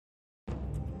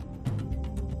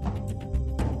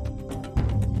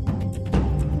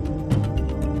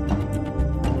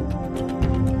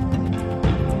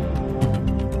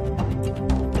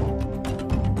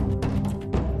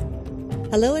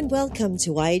Hello and welcome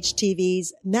to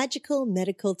YHTV's Magical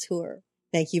Medical Tour.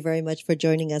 Thank you very much for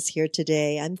joining us here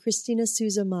today. I'm Christina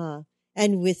Suzama,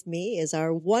 and with me is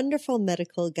our wonderful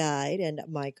medical guide and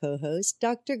my co-host,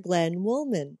 Dr. Glenn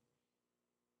Woolman.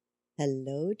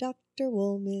 Hello, Dr.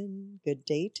 Woolman. Good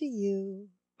day to you.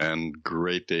 And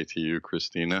great day to you,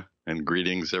 Christina. And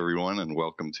greetings, everyone, and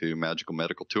welcome to Magical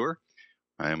Medical Tour.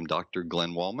 I am Dr.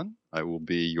 Glenn Woolman. I will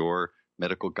be your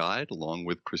medical guide along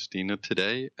with Christina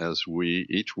today as we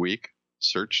each week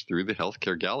search through the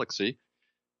healthcare galaxy,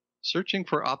 searching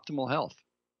for optimal health.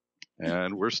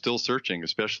 And we're still searching,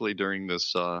 especially during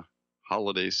this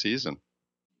holiday season.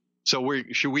 So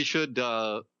we should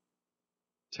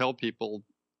tell people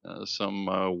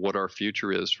what our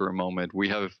future is for a moment. We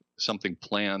have something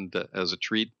planned as a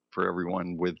treat for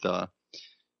everyone with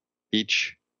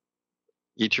each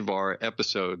of our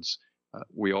episodes.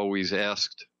 We always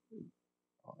asked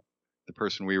the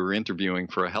person we were interviewing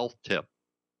for a health tip.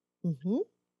 Mm-hmm.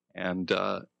 And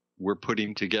we're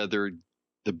putting together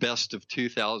the best of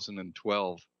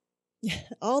 2012.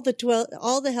 All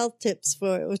the health tips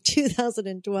for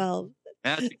 2012.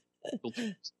 Magic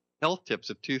health tips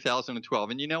of 2012.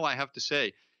 And I have to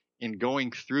say, in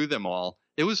going through them all,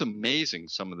 it was amazing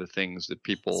some of the things that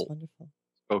people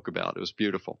spoke about. It was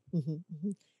beautiful. Mm-hmm,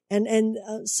 mm-hmm.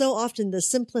 And so often the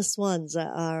simplest ones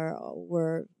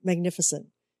were magnificent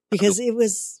because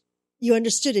you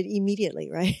understood it immediately,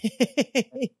 right?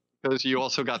 Because you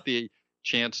also got the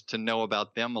chance to know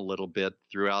about them a little bit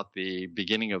throughout the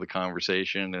beginning of the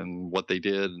conversation and what they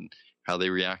did and how they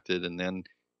reacted, and then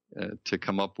to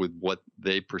come up with what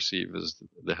they perceive as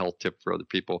the health tip for other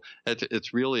people.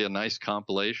 It's really a nice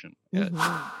compilation.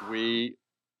 Mm-hmm. We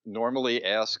normally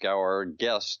ask our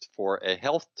guest for a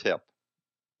health tip,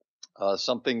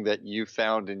 something that you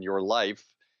found in your life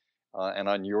and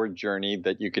on your journey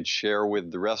that you could share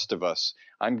with the rest of us.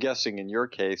 I'm guessing in your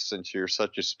case, since you're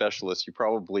such a specialist, you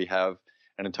probably have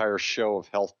an entire show of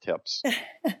health tips.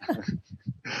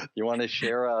 You want to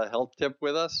share a health tip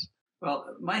with us?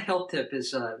 Well, my health tip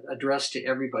is addressed to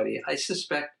everybody. I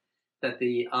suspect that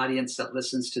the audience that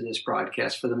listens to this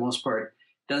broadcast, for the most part,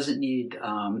 doesn't need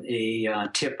a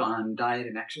tip on diet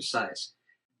and exercise.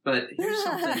 But here's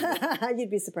something.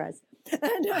 You'd be surprised.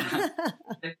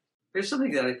 Here's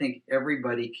something that I think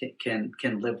everybody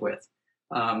can live with.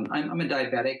 I'm a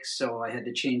diabetic, so I had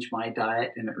to change my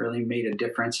diet, and it really made a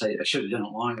difference. I should have done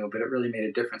it long ago, but it really made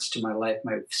a difference to my life,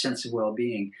 my sense of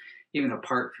well-being, even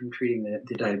apart from treating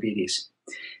the diabetes.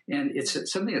 And it's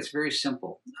something that's very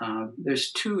simple.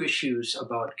 There's two issues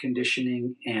about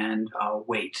conditioning and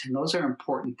weight, and those are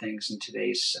important things in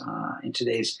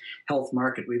today's health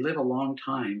market. We live a long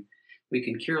time. We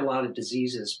can cure a lot of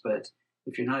diseases, but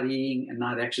if you're not eating and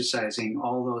not exercising,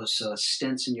 all those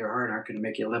stents in your heart aren't going to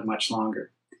make you live much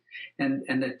longer. And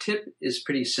the tip is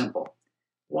pretty simple.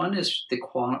 One is the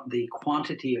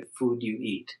quantity of food you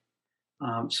eat.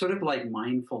 Sort of like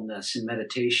mindfulness and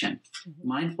meditation. Mm-hmm.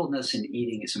 Mindfulness and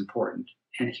eating is important.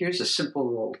 And here's a simple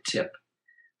little tip.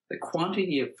 The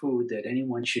quantity of food that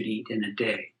anyone should eat in a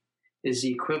day is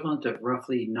the equivalent of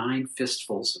roughly 9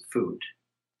 fistfuls of food.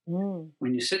 Mm.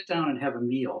 When you sit down and have a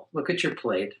meal, look at your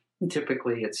plate. And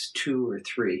typically it's 2 or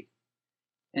 3.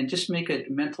 And just make a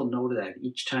mental note of that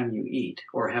each time you eat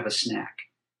or have a snack.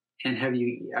 And are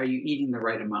you eating the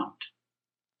right amount?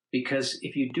 Because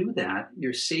if you do that,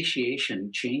 your satiation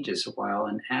changes a while.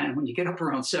 And when you get up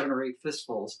around 7 or 8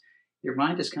 fistfuls, your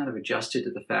mind is kind of adjusted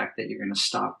to the fact that you're going to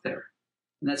stop there.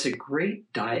 And that's a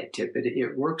great diet tip.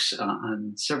 It works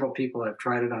on several people I've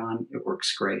tried it on. It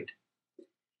works great.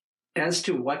 As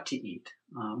to what to eat,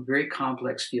 very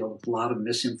complex field with a lot of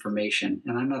misinformation.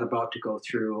 And I'm not about to go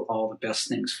through all the best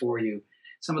things for you.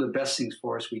 Some of the best things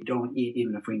for us we don't eat,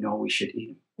 even if we know we should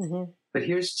eat them. Mm-hmm. But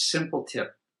here's a simple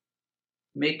tip.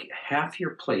 Make half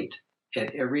your plate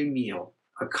at every meal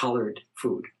a colored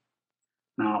food.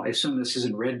 Now, I assume this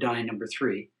isn't red dye number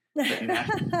 3,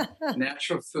 but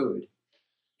natural food.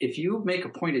 If you make a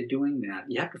point of doing that,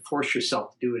 you have to force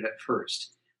yourself to do it at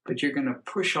first. But you're going to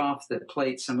push off the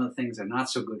plate some of the things that are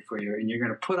not so good for you, and you're going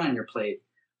to put on your plate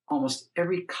almost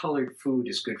every colored food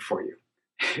is good for you.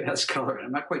 That's colored.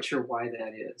 I'm not quite sure why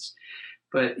that is.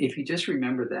 But if you just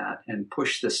remember that and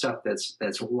push the stuff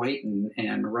that's white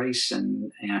and rice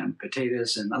and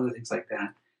potatoes and other things like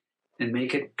that and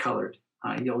make it colored,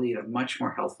 you'll eat a much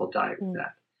more healthful diet with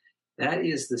that. That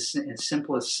is the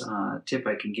simplest tip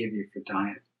I can give you for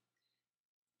diet.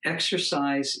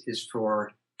 Exercise is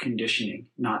for conditioning,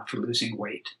 not for losing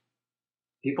weight.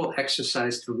 People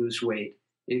exercise to lose weight.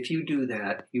 If you do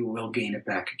that, you will gain it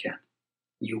back again.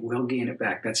 You will gain it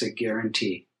back. That's a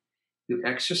guarantee. You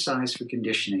exercise for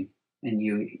conditioning. and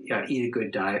you eat a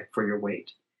good diet for your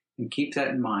weight. And keep that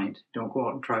in mind. Don't go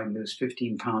out and try and lose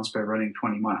 15 pounds by running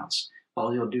 20 miles.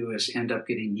 All you'll do is end up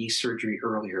getting knee surgery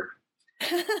earlier.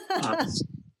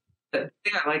 The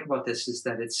thing I like about this is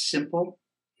that it's simple.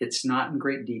 It's not in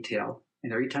great detail.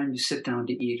 And every time you sit down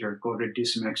to eat or go to do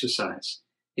some exercise,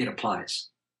 it applies.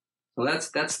 So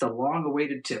that's the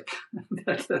long-awaited tip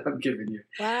that I'm giving you.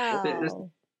 Wow.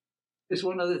 There's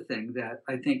one other thing that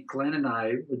I think Glenn and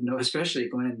I would know, especially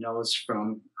Glenn knows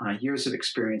from years of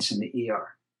experience in the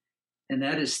ER. And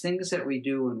that is things that we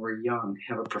do when we're young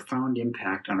have a profound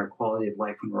impact on our quality of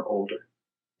life when we're older.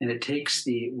 And it takes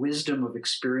the wisdom of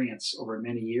experience over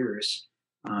many years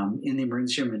in the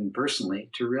emergency room and personally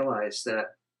to realize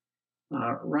that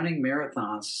running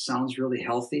marathons sounds really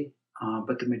healthy,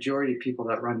 but the majority of people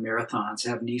that run marathons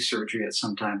have knee surgery at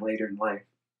some time later in life.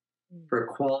 For a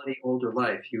quality older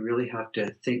life, you really have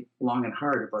to think long and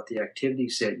hard about the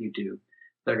activities that you do.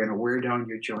 They're going to wear down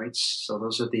your joints. So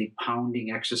those are the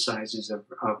pounding exercises of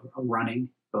running,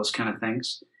 those kind of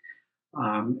things.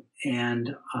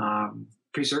 And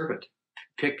preserve it.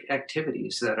 Pick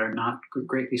activities that are not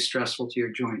greatly stressful to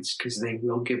your joints because they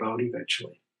will give out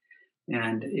eventually.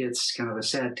 And it's kind of a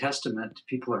sad testament.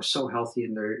 People are so healthy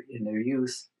in their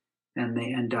youth, and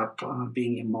they end up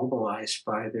being immobilized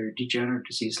by their degenerative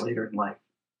disease later in life.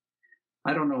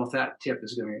 I don't know if that tip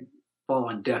is going to fall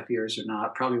on deaf ears or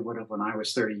not. Probably would have when I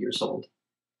was 30 years old.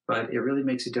 But it really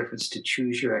makes a difference to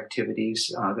choose your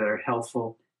activities that are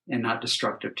healthful and not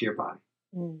destructive to your body.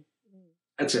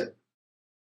 That's it.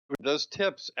 Those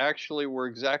tips actually were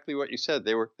exactly what you said.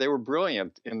 They were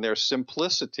brilliant in their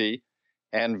simplicity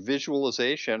and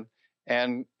visualization,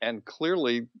 and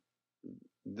clearly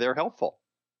they're helpful.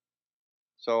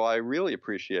 So I really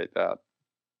appreciate that.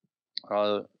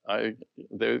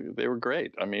 They were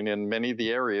great. I mean, in many of the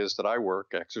areas that I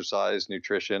work, exercise,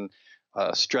 nutrition,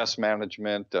 stress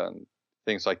management, and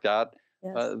things like that,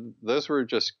 yes. Those were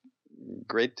just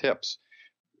great tips.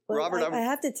 Well, Robert, I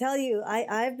have to tell you,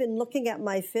 I've been looking at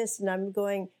my fist and I'm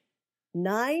going,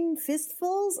 9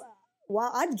 fistfuls?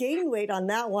 Wow, I'd gain weight on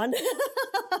that one.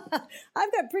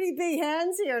 I've got pretty big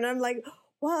hands here, and I'm like,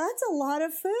 wow, that's a lot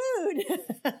of food.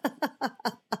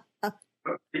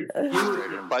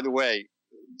 By the way,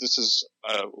 this is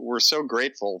we're so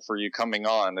grateful for you coming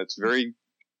on. It's very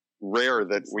rare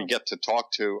that we get to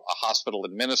talk to a hospital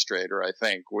administrator. I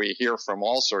think we hear from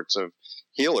all sorts of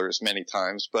healers many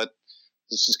times, but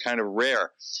this is kind of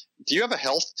rare. Do you have a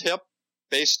health tip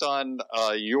based on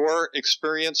your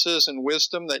experiences and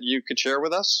wisdom that you could share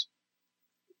with us?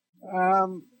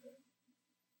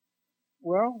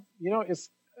 Well, if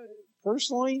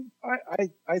personally,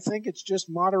 I think it's just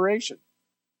moderation.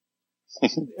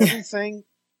 Everything,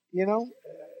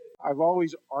 I've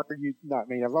always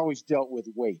I've always dealt with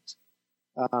weight.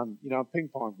 Ping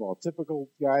pong ball, typical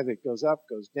guy that goes up,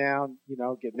 goes down,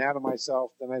 getting out of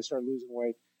myself. Then I start losing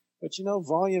weight. But,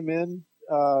 volume in,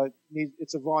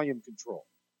 it's a volume control.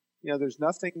 There's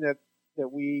nothing that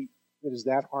is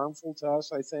that harmful to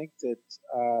us, I think, that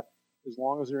as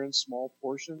long as they're in small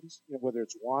portions, whether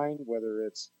it's wine, whether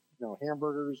it's,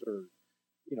 hamburgers or,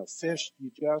 fish,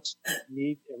 you just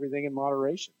need everything in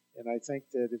moderation. And I think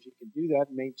that if you can do that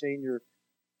and maintain your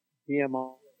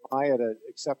BMI at an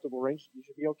acceptable range, you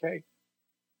should be okay.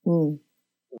 So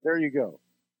there you go.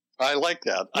 I like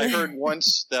that. I heard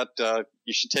once that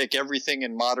you should take everything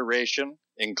in moderation,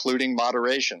 including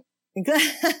moderation.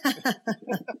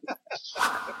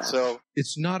 So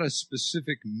it's not a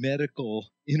specific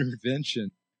medical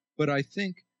intervention, but I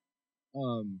think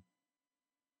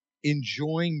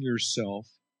enjoying yourself,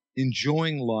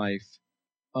 enjoying life,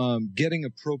 getting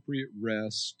appropriate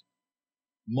rest,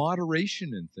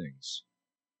 moderation in things,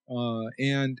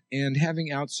 and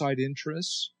having outside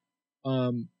interests,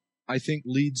 I think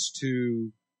leads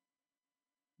to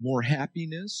more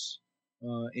happiness,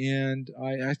 and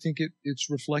I think it's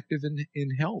reflective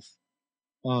in health.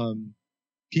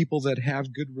 People that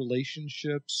have good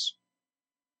relationships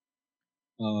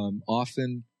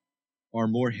often are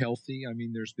more healthy. I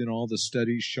mean, there's been all the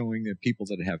studies showing that people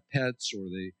that have pets or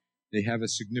they have a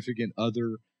significant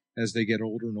other as they get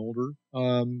older and older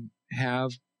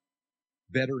have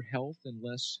better health and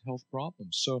less health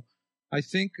problems. So I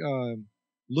think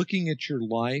looking at your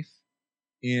life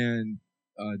and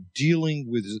dealing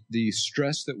with the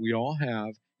stress that we all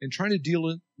have and trying to deal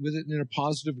with it in a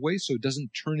positive way so it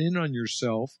doesn't turn in on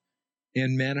yourself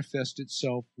and manifest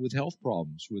itself with health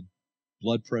problems, with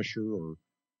blood pressure or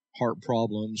heart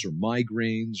problems or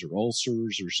migraines or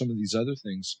ulcers or some of these other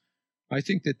things. I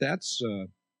think that's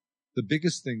the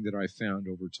biggest thing that I found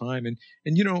over time. And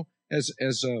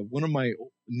as one of my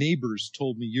neighbors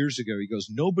told me years ago, he goes,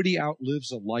 nobody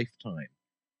outlives a lifetime.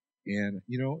 And,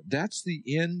 that's the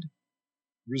end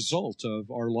result of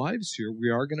our lives here. We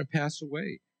are going to pass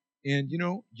away. And,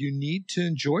 you need to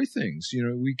enjoy things.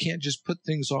 We can't just put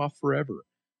things off forever.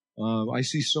 I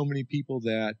see so many people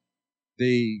that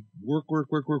they work,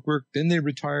 then they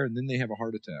retire, and then they have a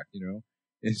heart attack,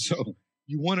 And so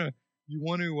you want to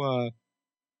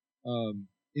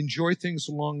enjoy things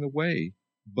along the way,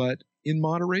 but in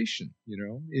moderation, but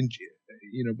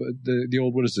the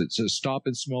old, what is it? So stop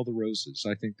and smell the roses.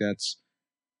 I think that's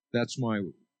my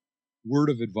word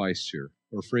of advice here,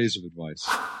 or phrase of advice.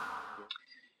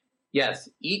 Yes,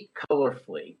 eat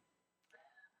colorfully.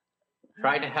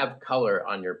 Try to have color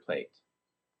on your plate,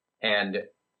 and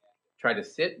try to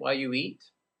sit while you eat,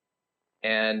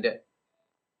 and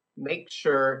make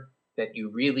sure that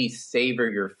you really savor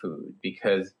your food,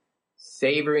 because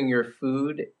savoring your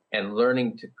food and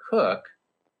learning to cook,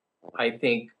 I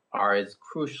think, are as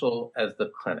crucial as the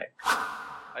clinic.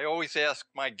 I always ask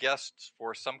my guests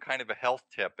for some kind of a health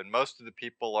tip, and most of the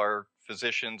people are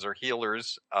physicians or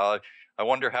healers. I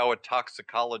wonder how a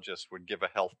toxicologist would give a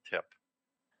health tip.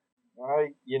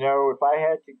 If I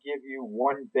had to give you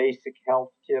one basic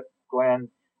health tip, Glenn,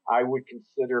 I would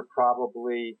consider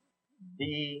probably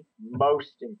the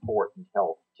most important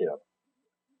health tip.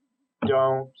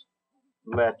 Don't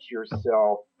let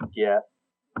yourself get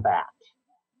fat.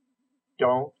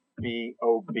 Don't be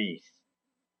obese.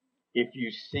 If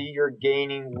you see you're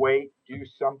gaining weight, do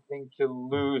something to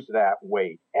lose that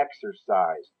weight.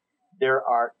 Exercise.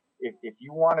 If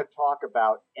you want to talk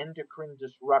about endocrine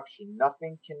disruption,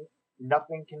 nothing can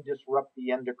disrupt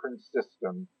the endocrine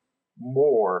system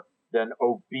more than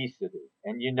obesity.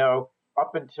 And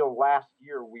up until last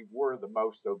year, we were the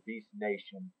most obese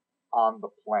nation on the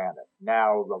planet.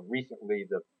 Now, recently,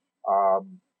 the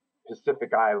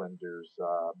Pacific Islanders,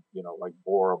 like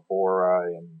Bora Bora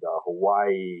and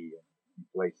Hawaii and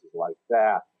places like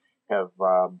that, have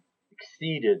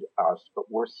exceeded us, but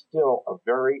we're still a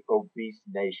very obese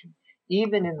nation.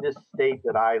 Even in this state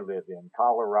that I live in,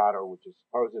 Colorado, which is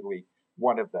supposedly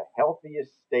one of the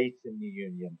healthiest states in the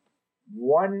union,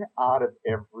 1 out of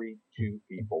every 2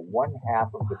 people,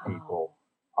 1/2 of the people,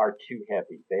 are too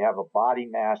heavy. They have a body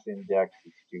mass index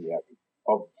that's too heavy.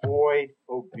 Avoid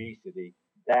obesity.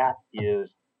 That is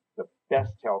the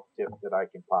best health tip that I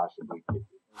can possibly give you.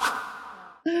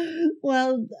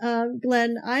 Well,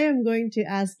 Glenn, I am going to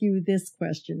ask you this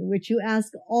question, which you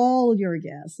ask all your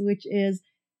guests, which is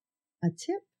a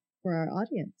tip for our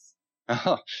audience. A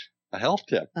health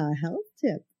tip. A health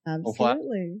tip.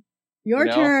 Absolutely. Well, your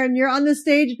turn. You're on the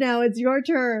stage now. It's your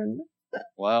turn.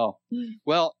 Wow.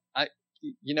 Well, I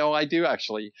do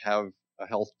actually have a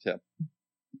health tip.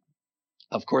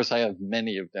 Of course, I have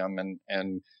many of them,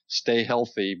 and stay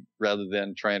healthy rather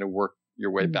than trying to work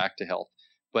your way back to health.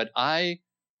 But I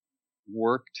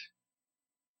worked,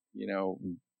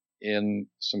 in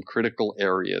some critical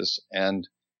areas, and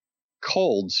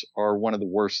colds are one of the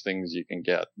worst things you can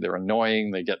get. They're annoying.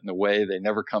 They get in the way. They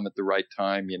never come at the right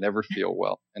time. You never feel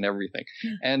well and everything.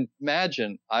 And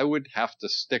imagine I would have to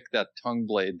stick that tongue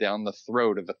blade down the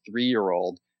throat of a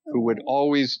 3-year-old who would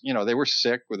always, they were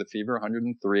sick with a fever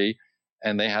 103,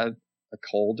 and they had a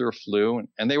cold or a flu,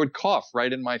 and they would cough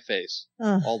right in my face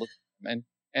all the time.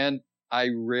 And I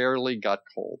rarely got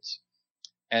colds.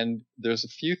 And there's a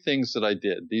few things that I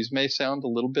did. These may sound a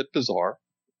little bit bizarre,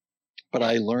 but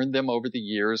I learned them over the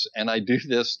years, and I do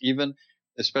this even,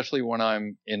 especially when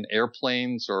I'm in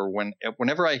airplanes or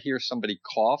whenever I hear somebody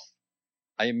cough,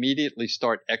 I immediately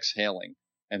start exhaling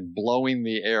and blowing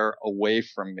the air away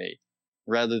from me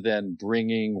rather than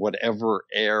bringing whatever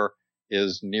air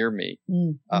is near me.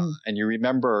 And you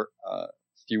remember a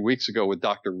few weeks ago with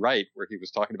Dr. Wright, where he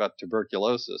was talking about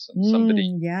tuberculosis and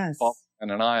somebody coughed in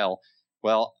an aisle.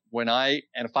 Well,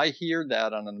 if I hear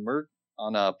that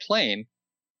on a plane,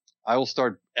 I will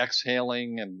start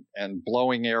exhaling and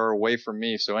blowing air away from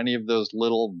me. So any of those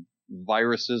little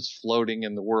viruses floating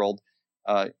in the world,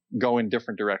 go in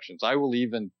different directions. I will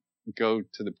even go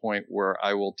to the point where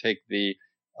I will take the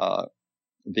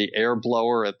air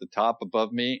blower at the top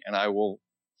above me, and I will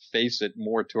face it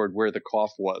more toward where the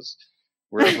cough was,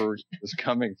 wherever it was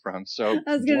coming from. So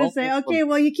I was going to say, okay,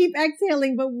 well, you keep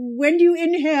exhaling, but when do you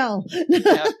inhale? You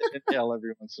have to inhale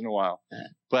every once in a while.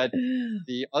 But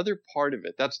the other part of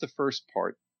it, that's the first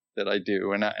part that I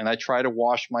do. And I try to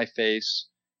wash my face,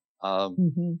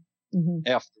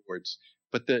 afterwards.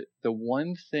 But the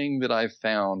one thing that I've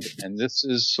found, and this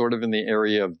is sort of in the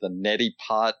area of the neti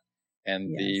pot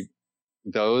and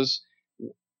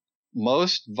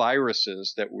most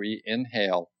viruses that we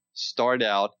inhale start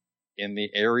out in the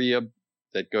area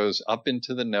that goes up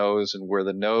into the nose, and where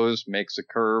the nose makes a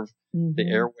curve, the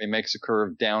airway makes a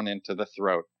curve down into the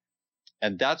throat.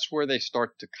 And that's where they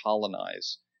start to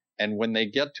colonize. And when they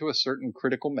get to a certain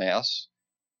critical mass,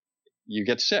 you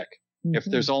get sick. If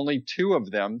there's only two of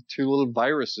them, two little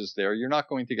viruses there, you're not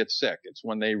going to get sick. It's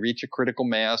when they reach a critical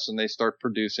mass and they start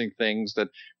producing things that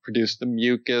produce the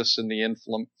mucus and the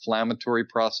inflammatory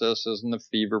processes and the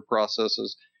fever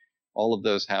processes. All of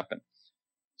those happen.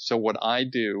 So what I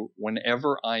do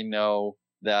whenever I know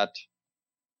that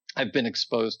I've been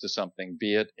exposed to something,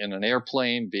 be it in an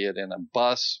airplane, be it in a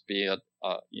bus, be it,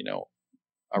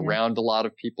 around a lot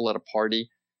of people at a party,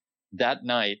 that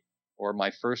night, or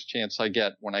my first chance I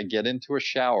get, when I get into a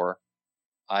shower,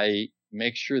 I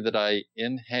make sure that I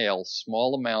inhale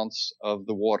small amounts of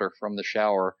the water from the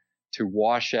shower to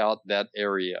wash out that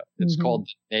area. It's called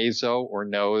naso or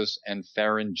nose, and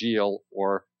pharyngeal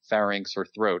or pharynx or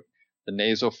throat, the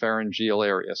nasopharyngeal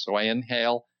area. So I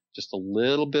inhale just a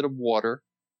little bit of water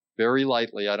very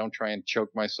lightly. I don't try and choke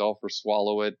myself or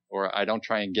swallow it, or I don't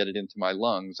try and get it into my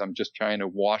lungs. I'm just trying to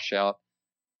wash out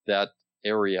that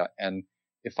area. And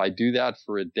if I do that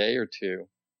for a day or two,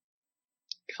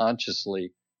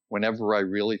 consciously, whenever I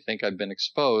really think I've been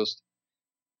exposed,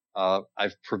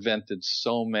 I've prevented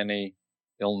so many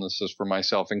illnesses for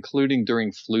myself, including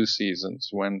during flu seasons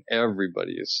when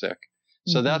everybody is sick.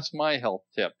 So that's my health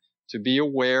tip, to be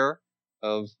aware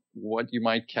of what you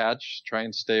might catch, try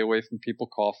and stay away from people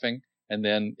coughing. And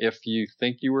then if you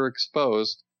think you were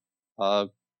exposed,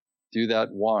 do that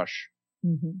wash.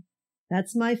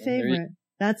 That's my favorite.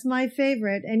 That's my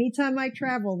favorite. Anytime I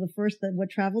travel, what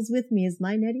travels with me is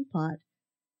my neti pot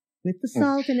with the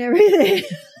salt and everything.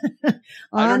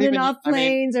 On and off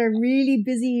planes or really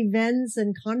busy events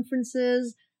and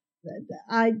conferences.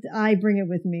 I bring it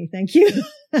with me. Thank you.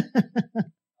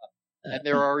 And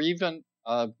there are even,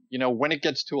 when it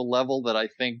gets to a level that I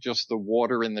think just the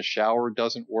water in the shower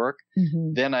doesn't work,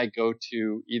 then I go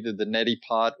to either the neti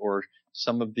pot or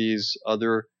some of these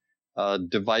other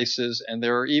devices. And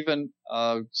there are even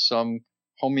some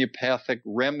homeopathic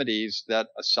remedies that,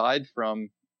 aside from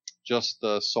just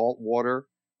the salt water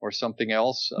or something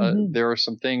else, there are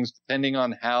some things, depending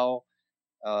on how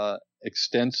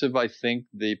extensive I think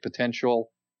the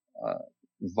potential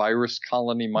virus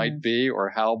colony might be, or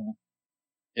how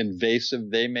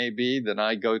invasive they may be, then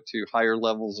I go to higher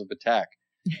levels of attack.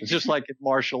 It's just like in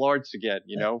martial arts again,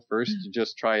 first you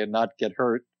just try and not get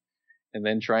hurt, and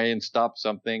then try and stop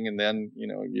something, and then,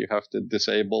 you have to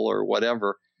disable or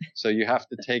whatever. So you have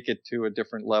to take it to a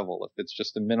different level. If it's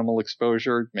just a minimal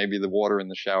exposure, maybe the water in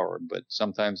the shower, but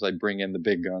sometimes I bring in the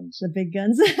big guns. The big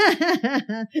guns.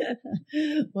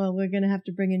 Well, we're going to have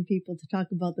to bring in people to talk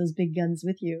about those big guns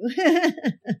with you.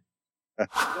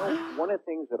 One of the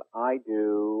things that I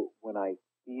do when I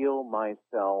feel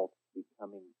myself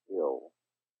becoming ill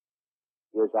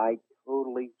is I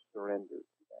totally surrender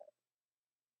to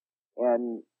that.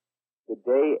 And the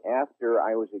day after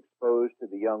I was exposed to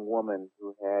the young woman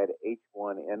who had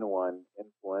H1N1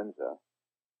 influenza,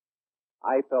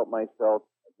 I felt myself,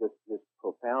 this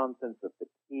profound sense of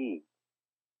fatigue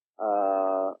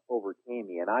overcame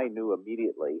me, and I knew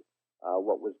immediately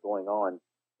what was going on.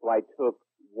 So I took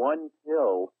one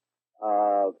pill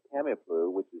of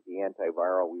Tamiflu, which is the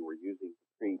antiviral we were using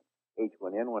to treat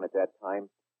H1N1 at that time,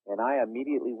 and I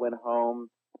immediately went home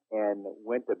and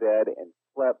went to bed and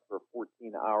slept for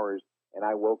 14 hours, and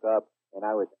I woke up and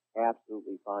I was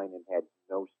absolutely fine and had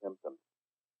no symptoms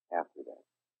after that.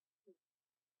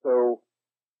 So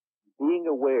being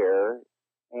aware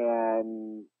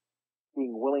and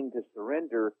being willing to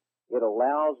surrender, it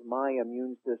allows my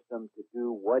immune system to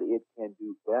do what it can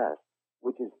do best,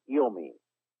 which is heal me.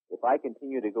 If I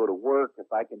continue to go to work,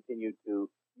 if I continue to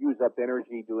use up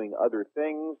energy doing other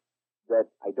things that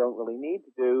I don't really need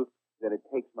to do, then it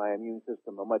takes my immune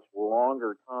system a much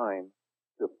longer time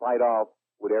to fight off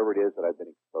whatever it is that I've been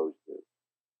exposed to.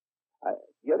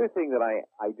 The other thing that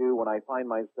I do when I find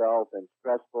myself in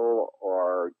stressful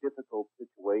or difficult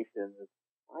situations,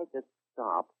 I just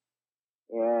stop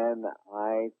and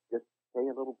I just say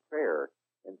a little prayer.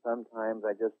 And sometimes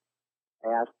I just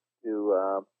ask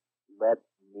to let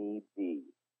me be.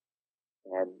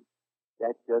 And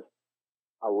that just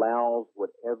allows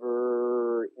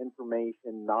whatever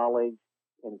information, knowledge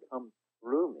can come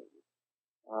through me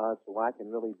so I can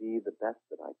really be the best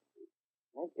that I can be.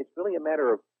 Right? It's really a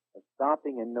matter of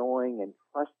stopping and knowing and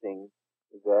trusting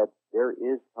that there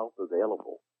is help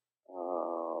available.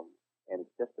 And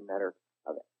it's just a matter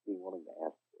of being willing to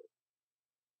ask for it.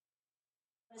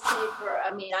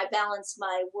 I balance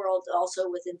my world also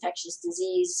with infectious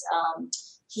disease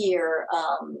here,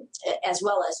 as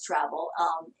well as travel.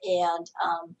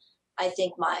 I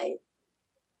think my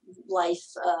life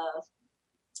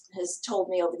has told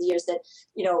me over the years that,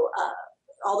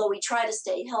 although we try to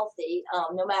stay healthy,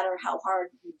 no matter how hard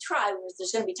we try,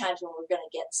 there's going to be times when we're going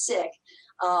to get sick.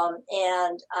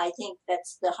 And I think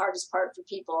that's the hardest part for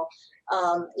people,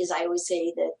 is I always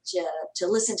say that to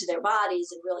listen to their bodies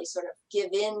and really sort of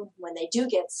give in when they do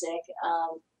get sick.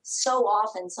 So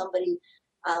often somebody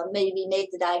maybe made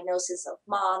the diagnosis of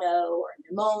mono or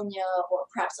pneumonia or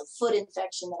perhaps a foot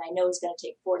infection that I know is going to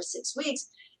take 4 to 6 weeks.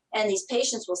 And these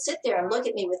patients will sit there and look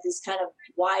at me with these kind of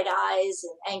wide eyes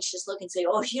and anxious look and say,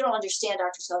 "Oh, you don't understand,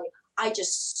 Dr. Sully. I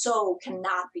just so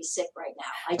cannot be sick right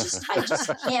now. I just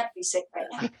can't be sick right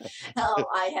now.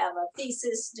 I have a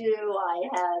thesis due. I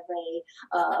have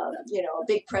a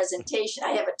big presentation.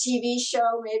 I have a TV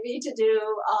show maybe to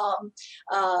do.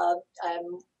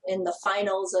 I'm in the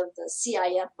finals of the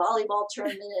CIF volleyball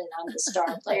tournament, and I'm the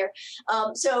star player."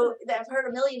 So I've heard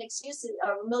a million excuses,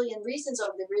 or a million reasons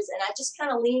over the years, and I just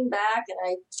kind of lean back and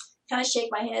I kind of shake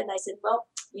my head and I said, "Well,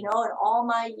 in all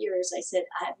my years," I said,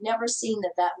 "I've never seen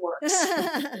that works."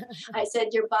 I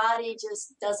said, "Your body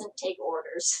just doesn't take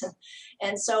orders."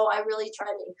 And so I really try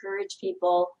to encourage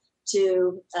people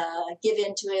to give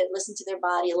into it, listen to their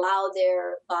body, allow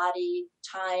their body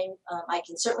time. I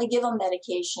can certainly give them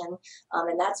medication,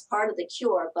 and that's part of the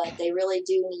cure, but they really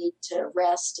do need to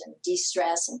rest and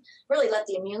de-stress and really let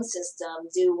the immune system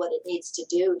do what it needs to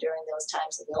do during those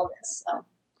times of illness. So.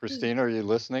 Christina, are you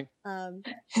listening?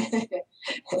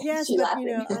 Yes, but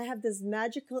I have this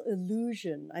magical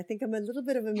illusion. I think I'm a little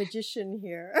bit of a magician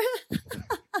here.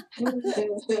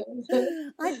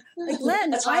 Glenn,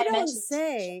 I don't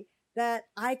say that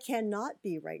I cannot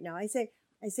be right now. I say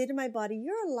to my body,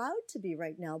 "You're allowed to be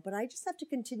right now, but I just have to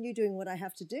continue doing what I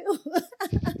have to do."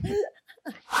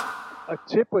 A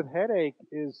tip with headache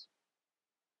is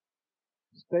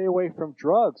stay away from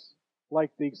drugs.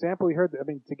 Like the example we heard. I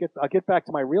mean, I'll get back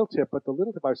to my real tip, but the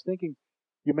little tip I was thinking,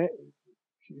 I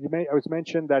was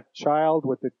mentioned that child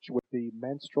with the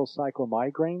menstrual cycle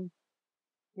migraine.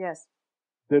 Yes.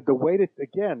 The way to,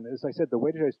 again, as I said, the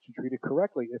way to treat it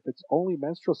correctly, if it's only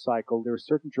menstrual cycle, there are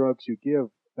certain drugs you give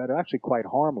that are actually quite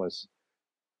harmless,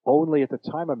 only at the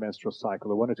time of menstrual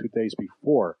cycle or 1 or 2 days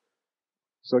before.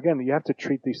 So again, you have to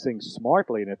treat these things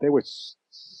smartly, and if they were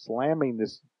slamming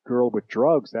this girl with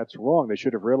drugs, that's wrong. They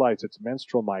should have realized it's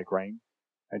menstrual migraine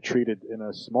and treated in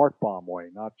a smart bomb way,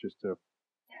 not just a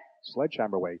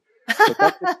sledgehammer way.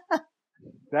 But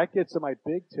that gets to my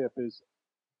big tip is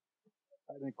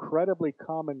an incredibly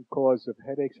common cause of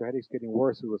headaches or headaches getting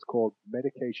worse is what's called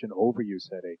medication overuse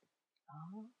headache.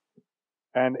 Oh.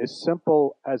 And as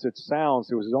simple as it sounds,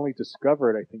 it was only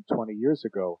discovered, I think, 20 years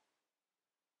ago.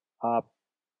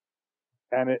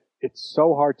 And it's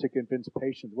so hard to convince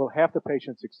patients. Well, half the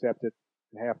patients accept it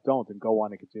and half don't and go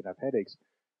on and continue to have headaches.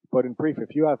 But in brief,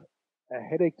 if you have a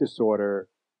headache disorder,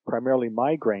 primarily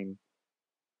migraine,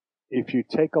 if you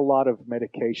take a lot of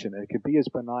medication, and it can be as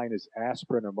benign as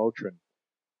aspirin or Motrin,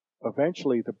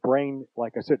 eventually the brain,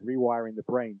 like I said, rewiring the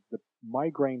brain, the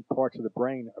migraine parts of the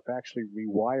brain have actually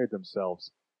rewired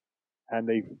themselves, and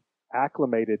they've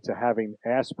acclimated to having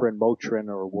aspirin, Motrin,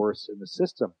 or worse in the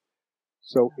system.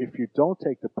 So if you don't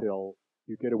take the pill,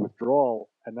 you get a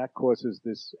withdrawal, and that causes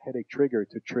this headache trigger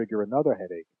to trigger another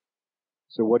headache.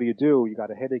 So what do? You got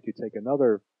a headache, you take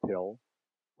another pill,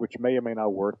 which may or may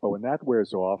not work, but when that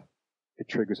wears off, it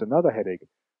triggers another headache.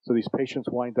 So these patients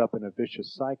wind up in a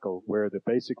vicious cycle where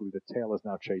basically the tail is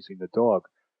now chasing the dog.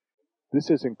 This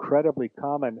is incredibly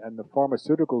common, and the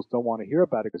pharmaceuticals don't want to hear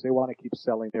about it because they want to keep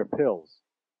selling their pills.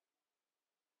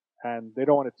 And they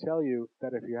don't want to tell you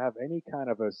that if you have any kind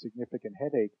of a significant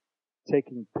headache,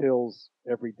 taking pills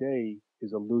every day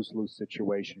is a lose-lose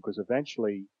situation because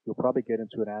eventually you'll probably get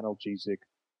into an analgesic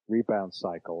rebound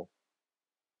cycle.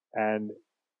 And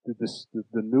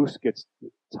the noose gets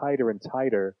tighter and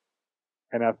tighter,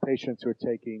 and I have patients who are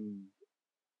taking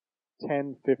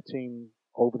 10, 15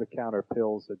 over-the-counter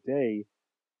pills a day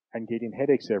and getting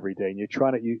headaches every day. And you're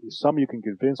trying to, some you can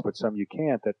convince, but some you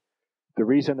can't, that the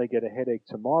reason they get a headache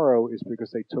tomorrow is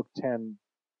because they took 10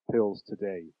 pills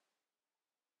today.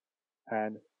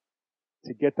 And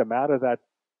to get them out of that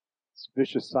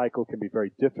vicious cycle can be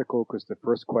very difficult because the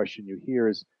first question you hear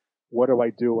is, what do I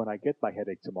do when I get my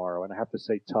headache tomorrow? And I have to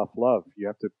say tough love. You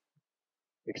have to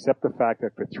accept the fact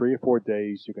that for 3 or 4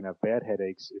 days you're going to have bad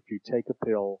headaches. If you take a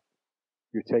pill,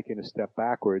 you're taking a step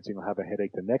backwards and you'll have a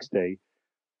headache the next day.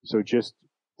 So just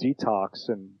detox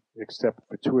and accept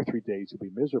for 2 or 3 days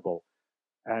you'll be miserable.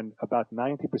 And about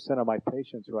 90% of my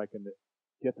patients who I can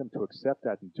get them to accept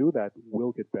that and do that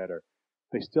will get better.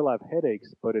 They still have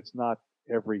headaches, but it's not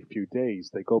every few days.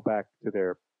 They go back to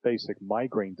their basic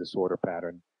migraine disorder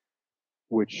pattern.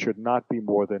 which should not be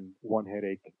more than one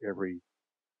headache every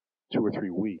 2 or 3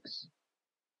 weeks.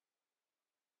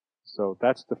 So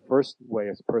that's the first way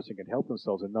a person can help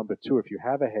themselves. And number 2, if you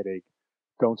have a headache,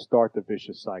 don't start the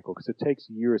vicious cycle, because it takes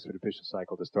years for the vicious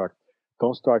cycle to start.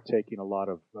 Don't start taking a lot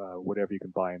of whatever you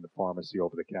can buy in the pharmacy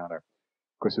over the counter,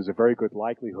 because there's a very good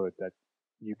likelihood that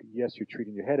yes, you're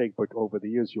treating your headache, but over the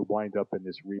years you'll wind up in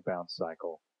this rebound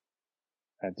cycle,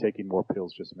 and taking more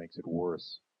pills just makes it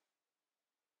worse.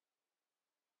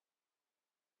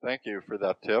 Thank you for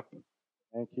that tip.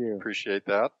 Thank you. Appreciate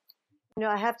that. You know,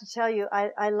 I have to tell you,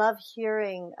 I love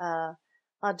hearing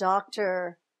a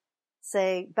doctor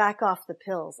say, back off the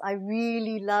pills. I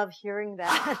really love hearing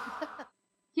that.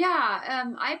 Yeah,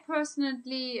 I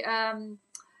personally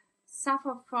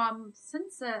suffer from,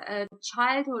 since a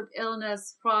childhood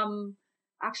illness, from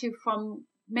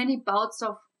many bouts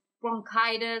of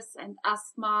bronchitis and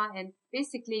asthma, and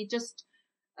basically just,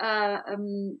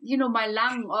 my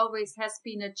lung always has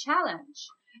been a challenge.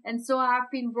 And so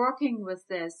I've been working with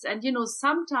this. And,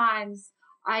 sometimes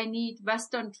I need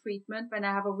Western treatment when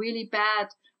I have a really bad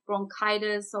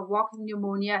bronchitis or walking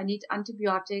pneumonia. I need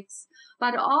antibiotics.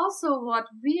 But also what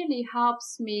really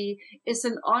helps me is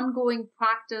an ongoing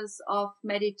practice of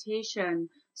meditation.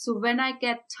 So when I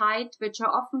get tight, which I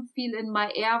often feel in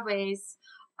my airways,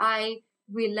 I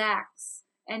relax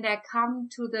and I come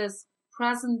to this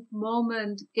present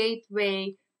moment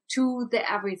gateway to the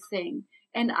everything.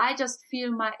 And I just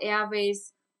feel my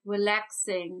airways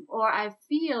relaxing, or I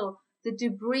feel the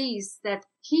debris that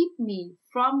keep me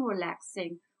from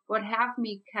relaxing, what have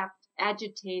me kept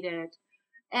agitated.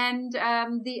 And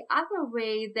the other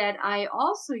way that I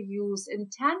also use in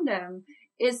tandem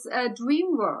is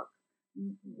dream work.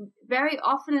 Very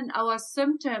often in our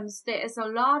symptoms, there is a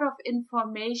lot of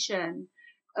information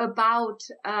about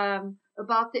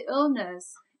the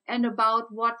illness and about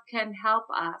what can help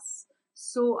us.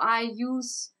 So I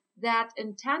use that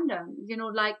in tandem,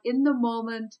 like in the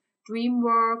moment dream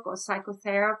work or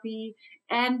psychotherapy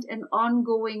and an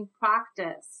ongoing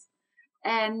practice.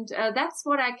 And that's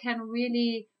what I can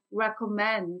really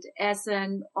recommend as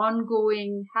an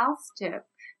ongoing health tip.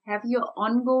 Have your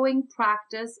ongoing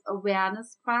practice,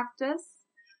 awareness practice,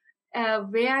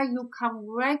 where you come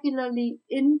regularly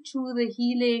into the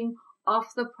healing of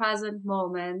the present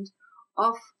moment,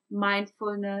 of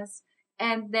mindfulness,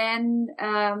 and then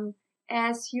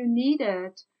as you need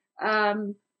it,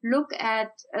 look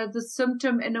at the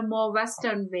symptom in a more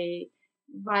Western way,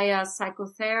 via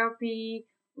psychotherapy,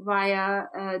 via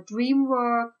dream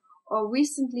work, or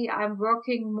recently I'm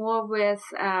working more with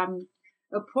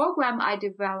a program I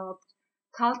developed,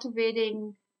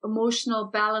 cultivating emotional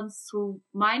balance through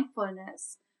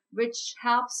mindfulness, which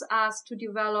helps us to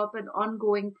develop an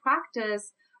ongoing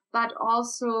practice, but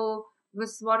also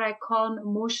with what I call an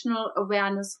emotional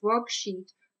awareness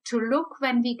worksheet, to look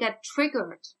when we get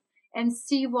triggered and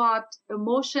see what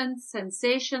emotions,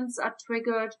 sensations are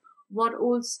triggered, what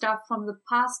old stuff from the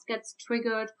past gets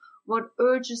triggered, what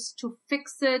urges to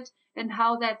fix it, and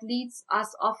how that leads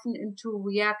us often into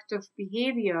reactive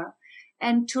behavior.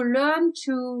 And to learn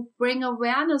to bring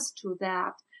awareness to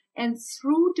that. And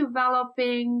through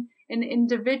developing an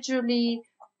individually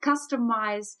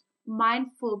customized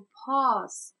mindful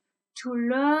pause, to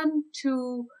learn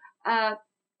to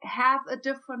have a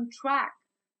different track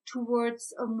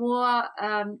towards a more,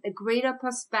 a greater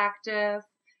perspective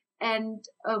and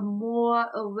a more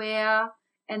aware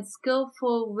and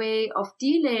skillful way of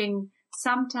dealing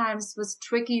sometimes with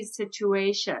tricky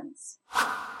situations.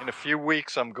 In a few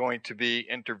weeks, I'm going to be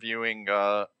interviewing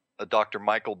a Dr.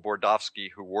 Michael Bordowski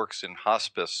who works in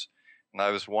hospice. And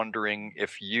I was wondering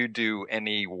if you do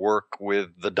any work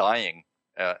with the dying,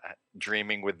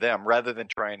 dreaming with them. Rather than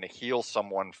trying to heal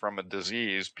someone from a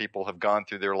disease, people have gone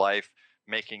through their life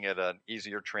making it an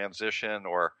easier transition,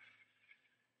 or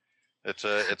it's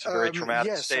a very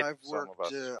traumatic state.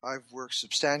 Yes, I've worked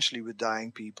substantially with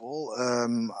dying people.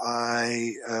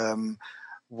 I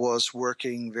was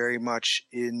working very much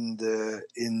in the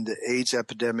AIDS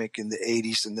epidemic in the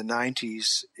 80s and the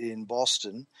 90s in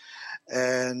Boston,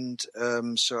 and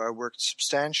so I worked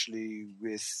substantially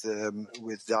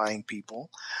with dying people,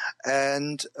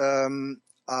 and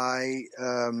I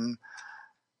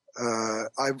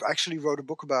actually wrote a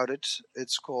book about it.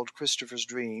 It's called Christopher's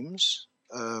Dreams.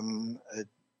 It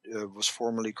was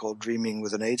formerly called Dreaming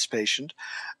with an AIDS Patient,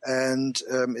 and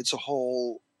it's a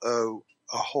whole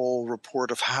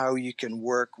report of how you can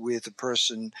work with a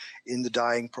person in the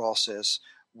dying process,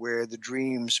 where the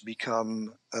dreams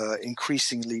become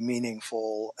increasingly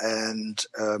meaningful, and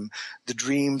the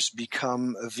dreams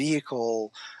become a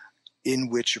vehicle in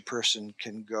which a person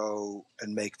can go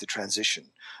and make the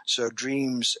transition. So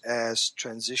dreams as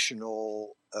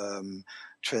transitional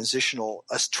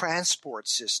as transport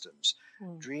systems.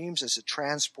 Dreams as a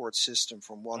transport system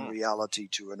from one reality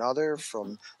to another,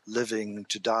 from living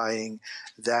to dying,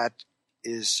 that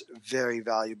is very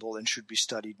valuable and should be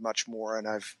studied much more, and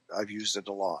I've used it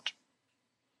a lot.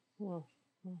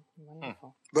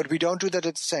 Wonderful. But we don't do that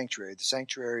at the sanctuary. The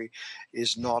sanctuary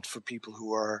is not for people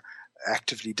who are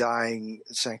actively dying.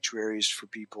 The sanctuary is for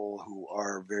people who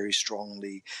are very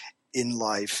strongly in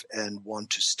life and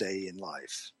want to stay in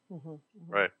life.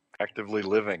 Right. Actively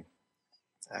living.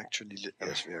 Actually,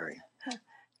 yes, very.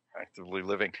 Actively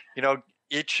living.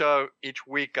 Each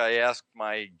week I ask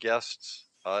my guests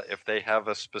if they have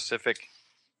a specific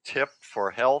tip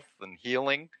for health and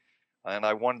healing, and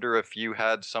I wonder if you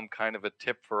had some kind of a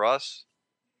tip for us.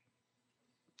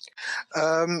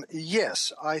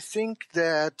 Yes, I think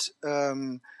that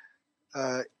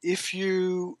if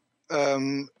you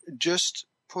just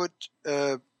put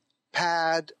a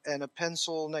pad and a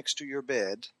pencil next to your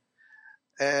bed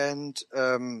and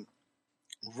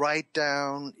write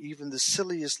down even the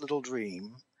silliest little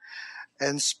dream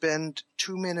and spend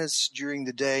 2 minutes during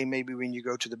the day, maybe when you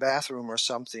go to the bathroom or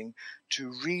something,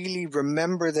 to really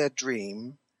remember that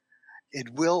dream,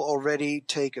 it will already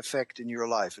take effect in your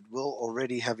life. It will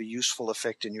already have a useful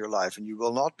effect in your life. And you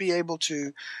will not be able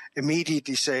to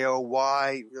immediately say, oh,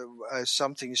 why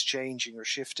something is changing or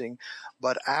shifting.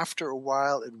 But after a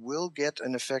while, it will get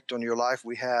an effect on your life.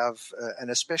 We have,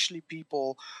 and especially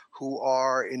people who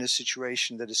are in a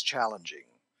situation that is challenging.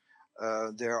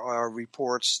 There are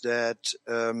reports that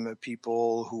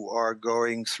people who are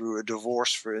going through a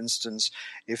divorce, for instance,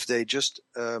 if they just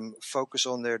focus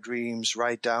on their dreams,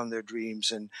 write down their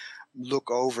dreams, and look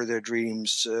over their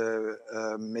dreams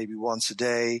maybe once a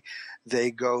day, they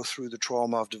go through the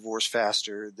trauma of divorce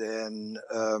faster than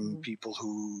people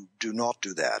who do not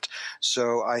do that.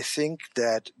 So I think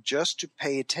that just to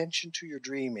pay attention to your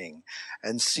dreaming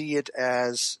and see it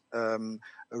as a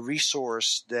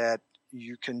resource that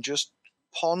you can just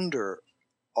ponder.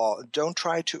 Don't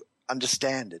try to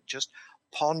understand it. Just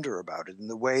ponder about it in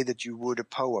the way that you would a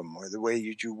poem or the way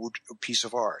you would a piece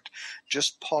of art.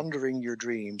 Just pondering your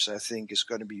dreams, I think, is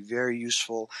going to be very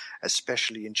useful,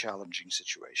 especially in challenging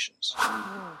situations.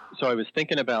 So I was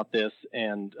thinking about this,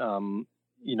 and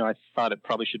I thought it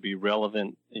probably should be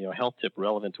relevant, health tip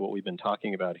relevant to what we've been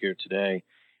talking about here today.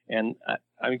 And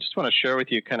I just want to share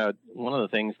with you kind of one of the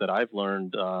things that I've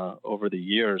learned over the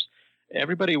years.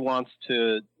 Everybody wants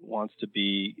to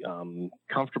be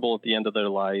comfortable at the end of their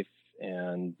life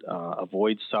and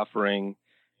avoid suffering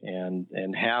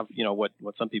and have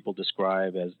what some people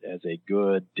describe as a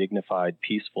good, dignified,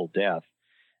 peaceful death.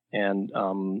 And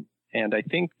I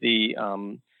think the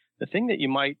thing that you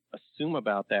might assume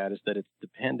about that is that it's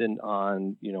dependent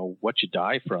on what you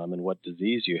die from and what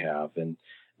disease you have, and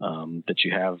that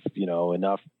you have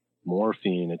enough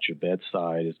morphine at your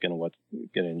bedside is going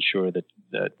to ensure that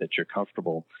you're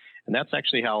comfortable. And that's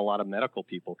actually how a lot of medical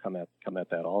people come at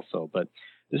that also. But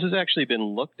this has actually been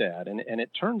looked at, and it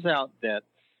turns out that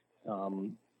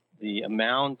the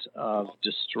amount of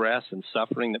distress and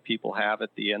suffering that people have at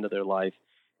the end of their life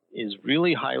is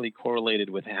really highly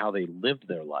correlated with how they lived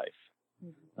their life,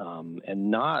 and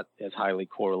not as highly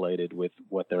correlated with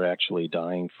what they're actually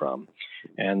dying from.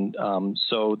 And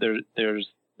so there's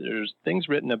things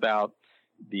written about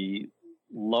the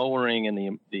lowering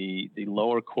and the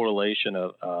lower correlation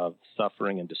of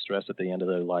suffering and distress at the end of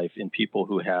their life in people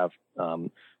who have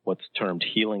what's termed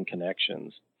healing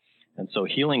connections. And so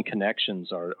healing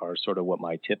connections are sort of what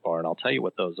my tip are, and I'll tell you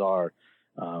what those are,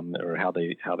 or how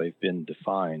they've been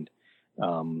defined.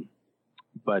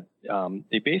 But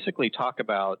they basically talk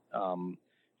about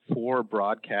 4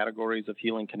 broad categories of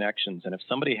healing connections, and if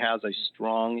somebody has a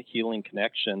strong healing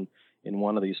connection in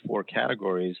one of these 4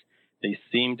 categories, they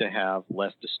seem to have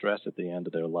less distress at the end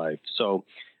of their life. So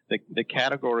the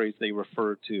categories they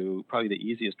refer to, probably the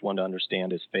easiest one to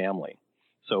understand is family.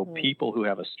 So people who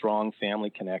have a strong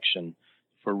family connection,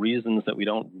 for reasons that we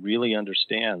don't really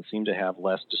understand, seem to have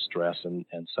less distress and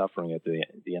suffering at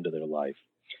the end of their life.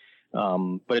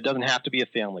 But it doesn't have to be a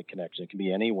family connection. It can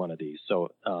be any one of these. So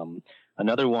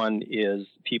another one is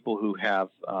people who have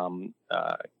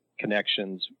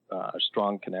connections, a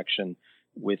strong connection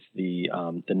with the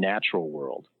natural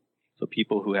world. So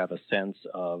people who have a sense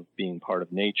of being part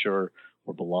of nature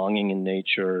or belonging in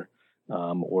nature,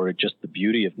 or just the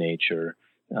beauty of nature,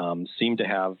 seem to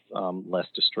have less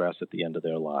distress at the end of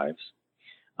their lives.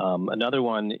 Another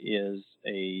one is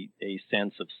a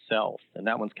sense of self, and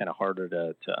that one's kind of harder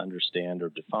to understand or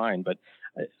define, but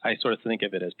I sort of think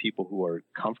of it as people who are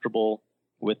comfortable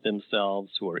with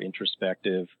themselves, who are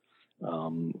introspective,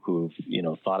 who've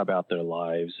thought about their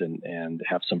lives and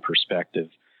have some perspective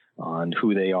on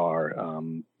who they are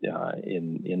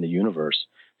in the universe,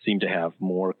 seem to have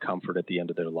more comfort at the end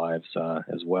of their lives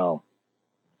as well.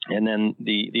 And then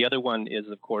the other one is,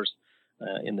 of course,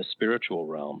 in the spiritual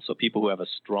realm. So people who have a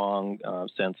strong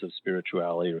sense of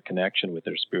spirituality or connection with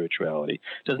their spirituality.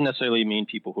 Doesn't necessarily mean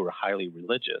people who are highly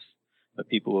religious, but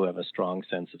people who have a strong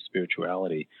sense of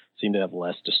spirituality seem to have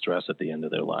less distress at the end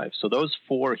of their lives. So those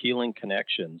four healing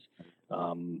connections,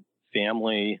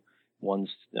 family,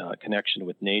 one's connection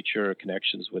with nature,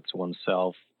 connections with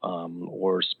oneself,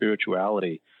 or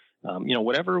spirituality,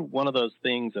 whatever one of those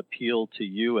things appeal to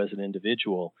you as an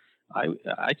individual,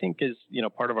 I think is,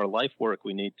 part of our life work.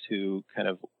 We need to kind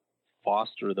of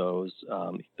foster those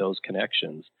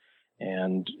connections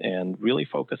and really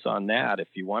focus on that. If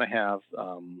you want to have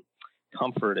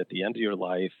comfort at the end of your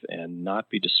life and not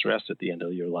be distressed at the end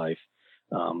of your life,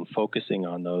 focusing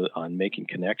on making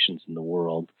connections in the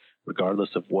world,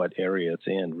 regardless of what area it's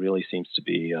in, really seems to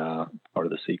be part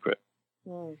of the secret.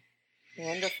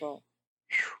 Wonderful.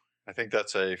 I think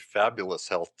that's a fabulous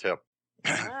health tip.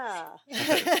 Ah.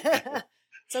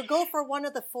 So go for one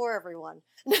of the four, everyone.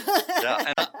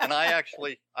 Yeah, and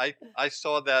I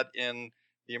saw that in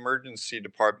the emergency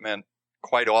department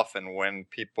quite often when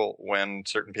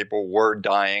certain people were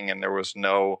dying and there was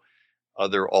no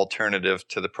other alternative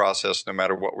to the process, no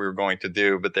matter what we were going to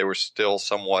do, but they were still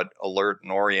somewhat alert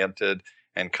and oriented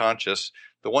and conscious.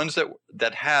 The ones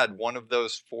that had one of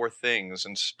those four things,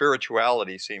 and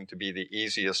spirituality seemed to be the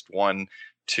easiest one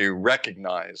to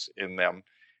recognize in them,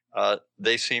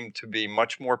 they seemed to be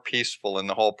much more peaceful in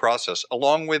the whole process,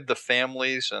 along with the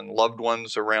families and loved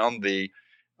ones around the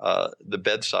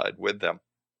bedside with them.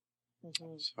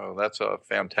 Mm-hmm. So that's a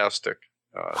fantastic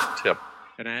tip.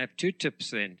 And I have two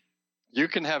tips then. You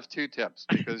can have two tips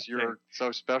because you're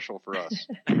so special for us.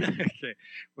 Okay.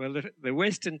 Well, the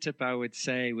Western tip I would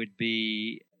say would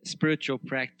be spiritual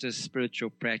practice, spiritual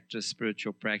practice,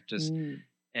 spiritual practice. Mm.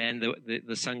 And the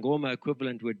Sangoma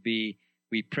equivalent would be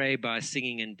we pray by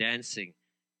singing and dancing,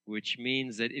 which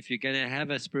means that if you're going to have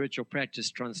a spiritual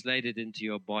practice translated into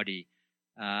your body,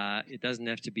 it doesn't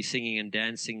have to be singing and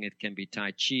dancing. It can be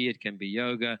Tai Chi, it can be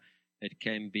yoga, it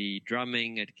can be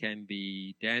drumming, it can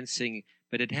be dancing,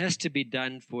 but it has to be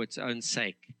done for its own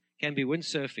sake. It can be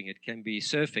windsurfing, it can be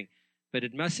surfing, but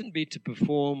it mustn't be to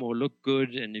perform or look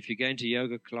good. And if you're going to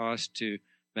yoga class to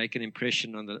make an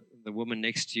impression on the woman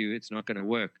next to you, it's not going to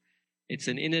work. It's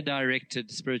an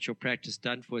inner-directed spiritual practice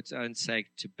done for its own sake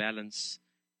to balance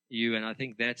you, and I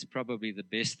think that's probably the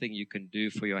best thing you can do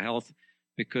for your health,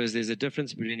 because there's a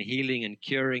difference between healing and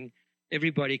curing.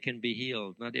 Everybody can be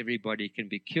healed. Not everybody can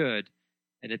be cured.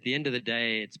 And at the end of the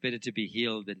day, it's better to be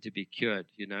healed than to be cured,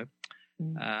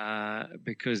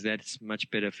 because that's much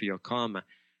better for your karma.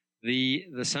 The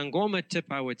Sangoma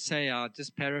tip, I would say, I'll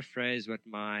just paraphrase what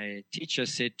my teacher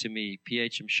said to me,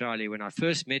 P.H. Mshali, when I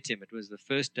first met him. It was the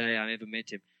first day I ever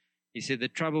met him. He said, the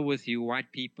trouble with you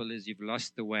white people is you've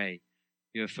lost the way.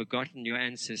 You have forgotten your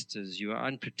ancestors. You are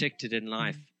unprotected in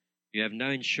life. You have no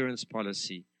insurance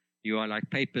policy. You are like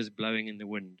papers blowing in the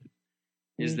wind.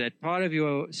 Is that part of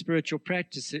your spiritual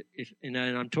practice? And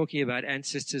I'm talking about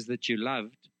ancestors that you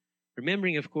loved.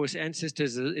 Remembering, of course,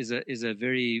 ancestors is a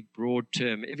very broad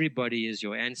term. Everybody is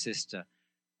your ancestor.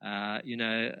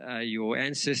 Your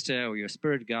ancestor or your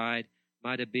spirit guide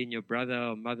might have been your brother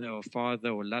or mother or father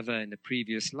or lover in a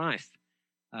previous life.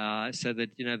 So that,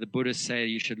 the Buddhists say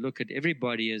you should look at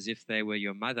everybody as if they were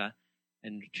your mother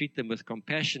and treat them with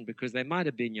compassion because they might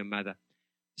have been your mother.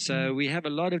 So we have a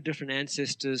lot of different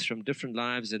ancestors from different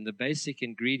lives, and the basic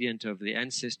ingredient of the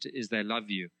ancestor is they love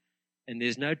you. And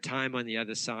there's no time on the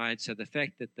other side. So the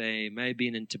fact that they may have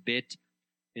been in Tibet,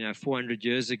 400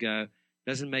 years ago,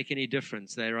 doesn't make any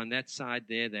difference. They're on that side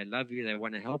there. They love you. They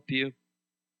want to help you.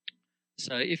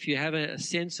 So if you have a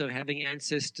sense of having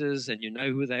ancestors and you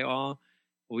know who they are,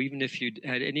 or even if you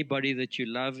had anybody that you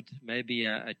loved, maybe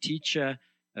a teacher,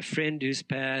 a friend who's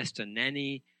passed, a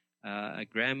nanny, a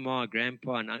grandma, a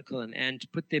grandpa, an uncle, an aunt,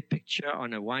 put their picture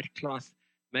on a white cloth,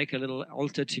 make a little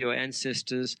altar to your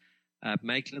ancestors,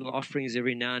 make little offerings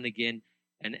every now and again,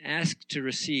 and ask to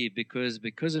receive,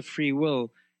 because of free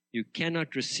will, you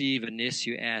cannot receive unless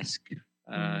you ask.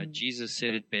 Jesus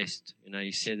said it best.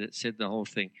 He said the whole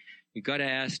thing. You got to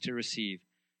ask to receive,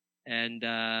 and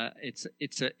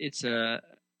it's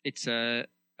a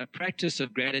practice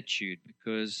of gratitude,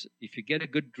 because if you get a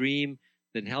good dream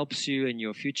that helps you in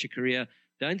your future career,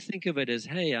 don't think of it as,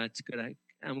 hey,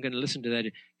 I'm going to listen to that.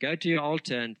 Go to your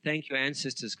altar and thank your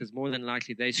ancestors, because more than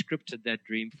likely they scripted that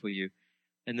dream for you.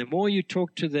 And the more you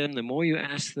talk to them, the more you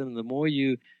ask them, the more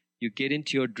you get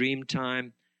into your dream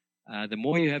time, the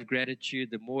more you have gratitude,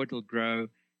 the more it'll grow.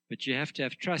 But you have to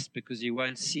have trust because you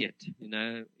won't see it.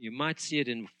 You might see it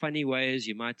in funny ways.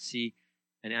 You might see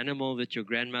an animal that your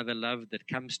grandmother loved that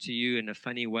comes to you in a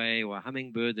funny way, or a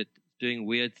hummingbird that's doing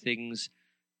weird things.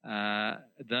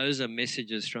 Those are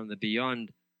messages from the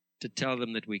beyond to tell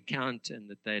them that we count and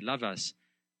that they love us.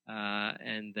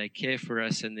 And they care for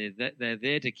us, and they're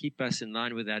there to keep us in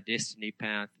line with our destiny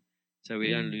path so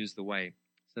we don't lose the way.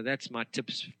 So that's my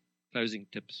tips, closing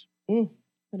tips.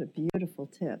 What a beautiful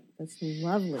tip. That's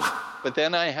lovely. But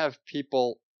then I have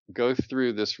people go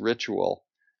through this ritual,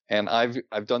 and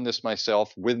I've done this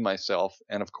myself with myself.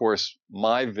 And of course,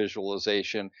 my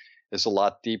visualization is a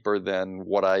lot deeper than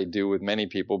what I do with many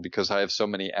people because I have so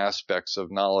many aspects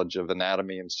of knowledge of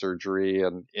anatomy and surgery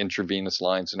and intravenous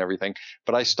lines and everything.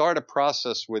 But I start a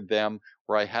process with them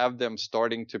where I have them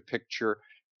starting to picture.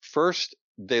 First,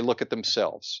 they look at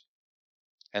themselves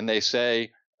and they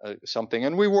say something,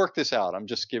 and we work this out. I'm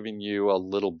just giving you a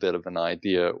little bit of an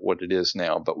idea what it is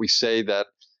now. But we say that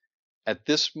at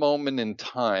this moment in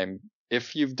time,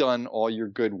 if you've done all your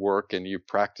good work and you've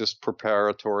practiced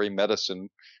preparatory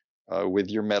medicine with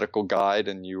your medical guide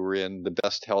and you were in the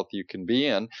best health you can be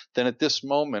in, then at this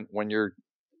moment when you're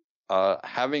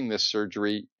having this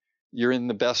surgery, you're in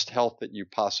the best health that you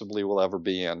possibly will ever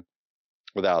be in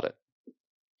without it.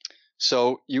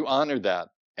 So you honor that.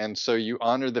 And so you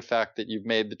honor the fact that you've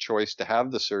made the choice to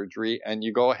have the surgery, and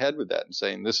you go ahead with that and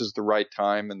saying, this is the right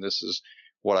time and this is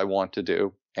what I want to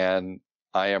do and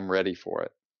I am ready for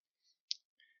it.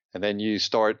 And then you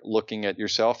start looking at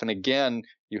yourself. And again,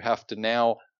 you have to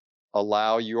now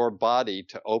allow your body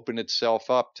to open itself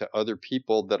up to other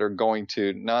people that are going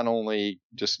to not only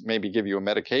just maybe give you a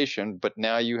medication, but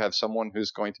now you have someone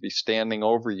who's going to be standing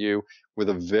over you with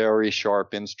a very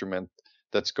sharp instrument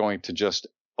that's going to just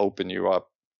open you up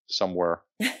somewhere,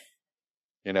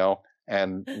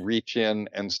 and reach in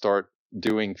and start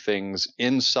doing things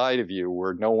inside of you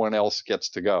where no one else gets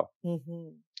to go.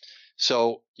 Mm-hmm.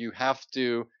 So you have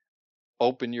to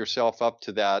open yourself up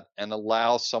to that and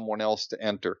allow someone else to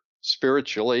enter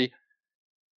spiritually,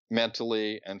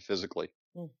 mentally, and physically.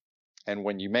 And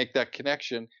when you make that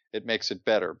connection, it makes it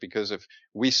better, because if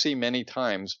we see many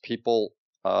times people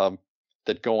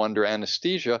that go under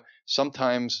anesthesia,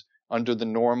 sometimes under the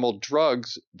normal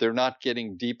drugs, they're not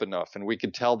getting deep enough. And we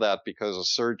can tell that because a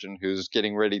surgeon who's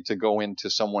getting ready to go into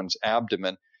someone's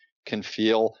abdomen can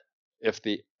feel if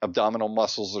the abdominal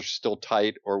muscles are still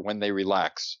tight or when they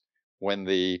relax, when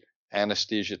the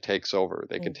anesthesia takes over.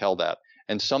 They can tell that.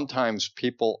 And sometimes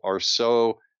people are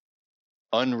so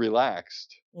unrelaxed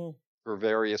for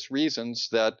various reasons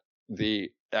that the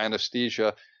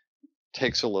anesthesia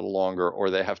takes a little longer, or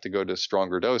they have to go to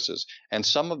stronger doses. And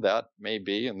some of that may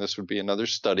be, and this would be another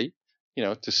study,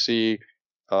 to see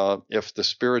if the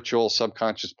spiritual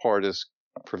subconscious part is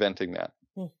preventing that.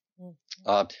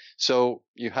 So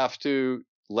you have to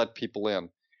let people in,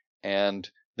 and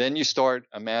then you start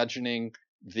imagining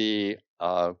the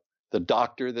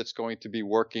doctor that's going to be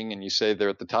working, and you say they're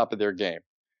at the top of their game,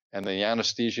 and the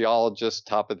anesthesiologist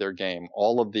top of their game,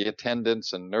 all of the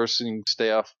attendants and nursing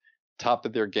staff top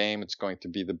of their game. It's going to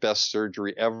be the best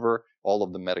surgery ever. All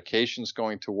of the medication's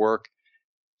going to work.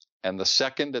 And the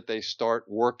second that they start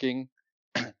working,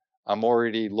 I'm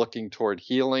already looking toward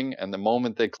healing. And the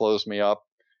moment they close me up,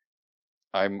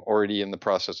 I'm already in the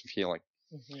process of healing.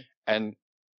 And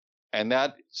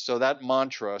that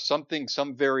mantra,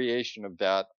 some variation of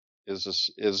that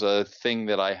is a thing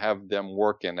that I have them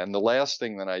work in. And the last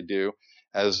thing that I do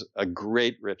as a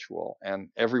great ritual, and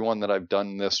everyone that I've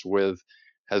done this with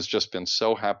has just been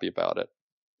so happy about it.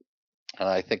 And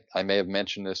I think I may have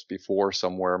mentioned this before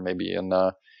somewhere, maybe in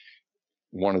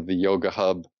one of the Yoga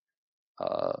Hub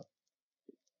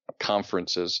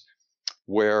conferences,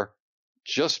 where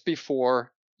just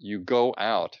before you go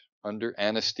out under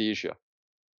anesthesia,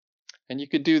 and you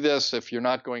could do this if you're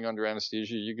not going under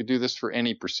anesthesia, you could do this for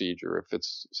any procedure, if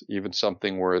it's even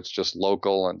something where it's just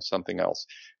local and something else.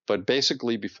 But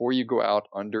basically, before you go out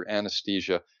under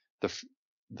anesthesia,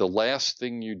 the last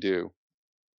thing you do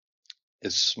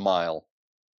is smile.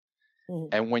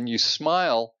 And when you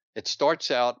smile, it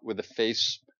starts out with a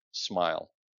face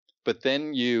smile. But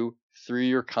then you, through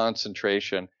your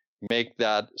concentration, make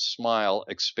that smile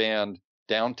expand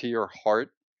down to your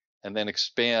heart and then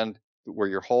expand where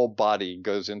your whole body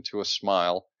goes into a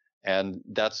smile. And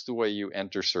that's the way you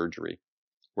enter surgery,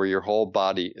 where your whole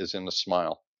body is in a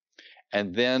smile.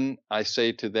 And then I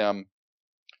say to them,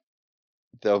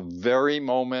 the very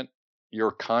moment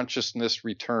your consciousness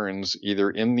returns, either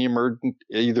in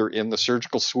the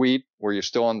surgical suite where you're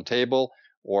still on the table,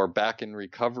 or back in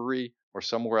recovery or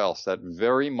somewhere else, that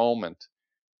very moment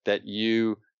that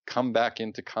you come back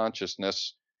into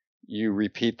consciousness, you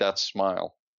repeat that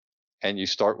smile. And you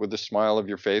start with the smile of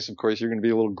your face. Of course, you're going to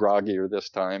be a little groggier this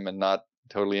time and not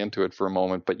totally into it for a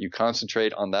moment, but you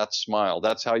concentrate on that smile.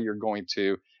 That's how you're going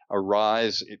to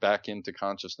arise back into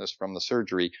consciousness from the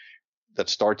surgery. That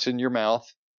starts in your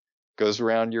mouth, goes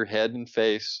around your head and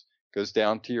face, goes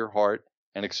down to your heart,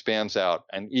 and expands out.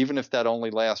 And even if that only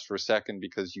lasts for a second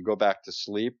because you go back to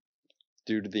sleep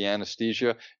due to the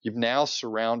anesthesia, you've now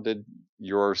surrounded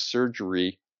your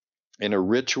surgery in a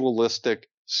ritualistic,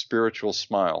 spiritual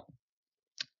smile.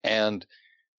 And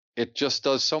it just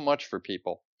does so much for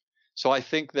people. So I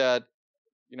think that,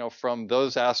 from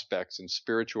those aspects in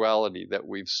spirituality that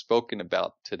we've spoken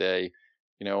about today,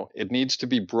 it needs to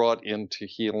be brought into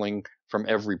healing from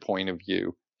every point of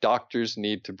view. Doctors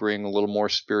need to bring a little more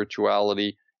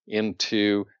spirituality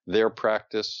into their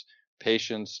practice.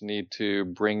 Patients need to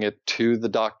bring it to the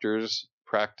doctor's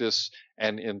practice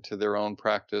and into their own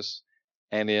practice.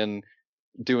 And in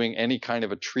doing any kind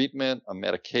of a treatment, a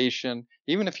medication,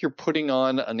 even if you're putting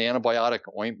on an antibiotic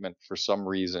ointment for some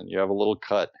reason, you have a little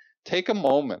cut, take a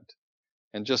moment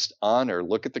and just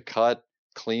look at the cut,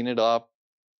 clean it up,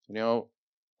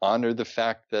 honor the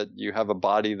fact that you have a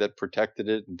body that protected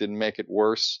it and didn't make it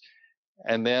worse.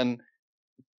 And then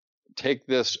take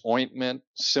this ointment,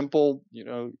 simple,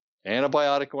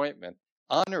 antibiotic ointment,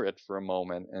 honor it for a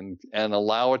moment and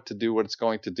allow it to do what it's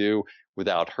going to do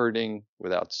without hurting,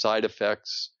 without side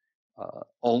effects.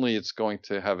 Only it's going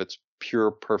to have its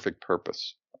pure, perfect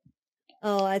purpose.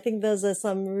 Oh, I think those are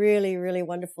some really, really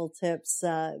wonderful tips,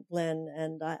 Glenn.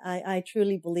 And I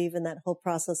truly believe in that whole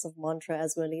process of mantra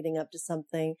as we're leading up to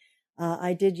something.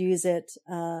 I did use it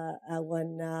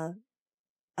when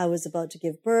I was about to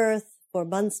give birth for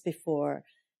months before.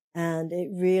 And it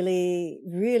really,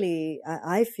 really,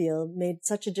 I feel, made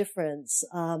such a difference,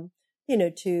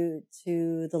 to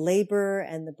the labor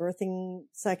and the birthing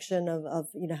section of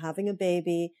having a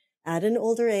baby at an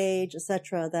older age,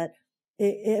 etc., that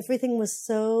everything was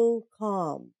so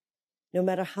calm. No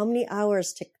matter how many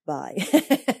hours ticked by,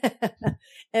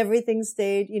 everything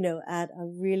stayed, at a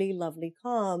really lovely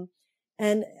calm.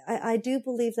 And I do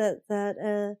believe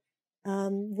that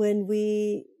when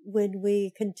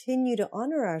we continue to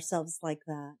honor ourselves like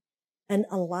that and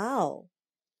allow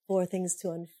for things to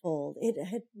unfold,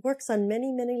 it works on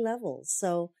many, many levels.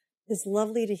 So it's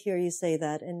lovely to hear you say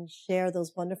that and share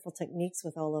those wonderful techniques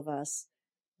with all of us.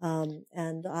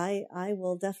 And I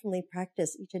will definitely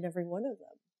practice each and every one of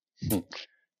them.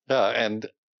 Yeah. And,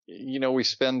 we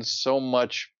spend so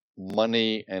much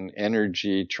money and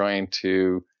energy trying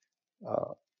to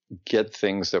get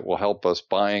things that will help us,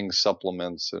 buying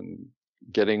supplements and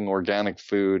getting organic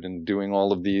food and doing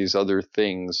all of these other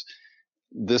things.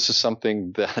 This is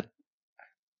something that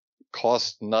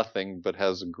costs nothing but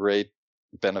has a great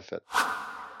benefit.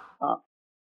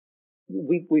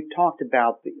 We've talked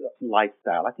about the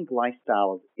lifestyle. I think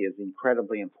lifestyle is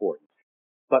incredibly important.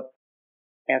 But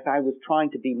as I was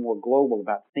trying to be more global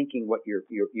about thinking what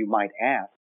you might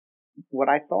ask, what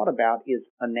I thought about is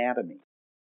anatomy.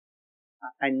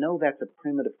 I know that's a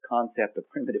primitive concept, a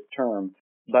primitive term,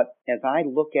 but as I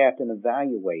look at and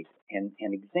evaluate and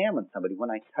examine somebody,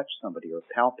 when I touch somebody or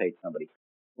palpate somebody,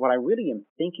 what I really am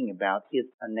thinking about is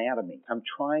anatomy. I'm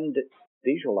trying to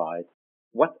visualize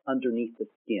what's underneath the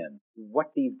skin,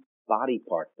 what these body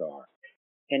parts are.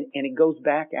 And it goes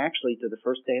back actually to the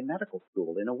first day of medical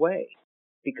school in a way,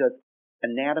 because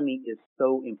anatomy is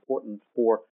so important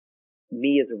for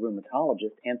me as a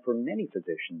rheumatologist and for many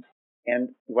physicians. And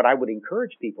what I would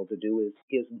encourage people to do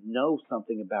is know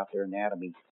something about their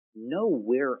anatomy, know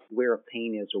where a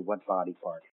pain is or what body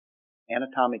part.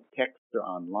 Anatomic texts are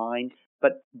online,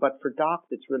 but for docs,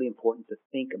 it's really important to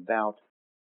think about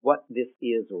what this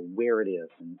is or where it is.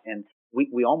 And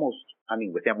we almost,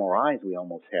 with MRIs, we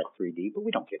almost have 3D, but we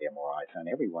don't get MRIs on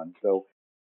everyone. So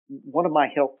one of my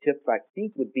health tips, I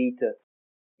think, would be to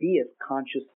be as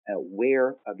conscious,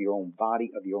 aware of your own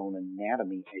body, of your own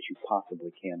anatomy as you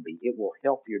possibly can be. It will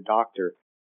help your doctor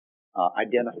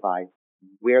identify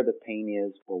where the pain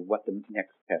is or what the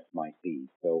next test might be.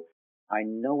 So I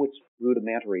know it's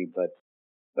rudimentary, but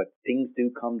things do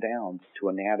come down to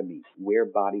anatomy, where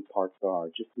body parts are,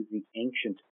 just as the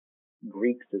ancient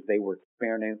Greeks, as they were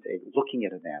experimenting, looking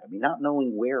at anatomy, not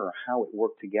knowing where or how it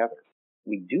worked together.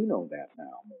 We do know that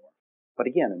now more. But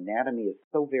again, anatomy is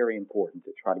so very important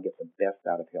to try to get the best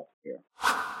out of healthcare.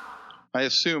 I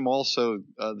assume also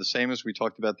the same as we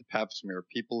talked about the pap smear,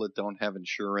 people that don't have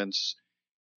insurance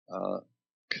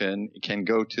can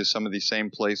go to some of these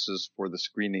same places for the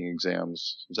screening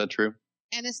exams. Is that true?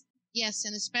 Yes,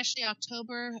 and especially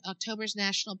October. October's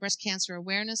National Breast Cancer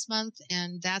Awareness Month,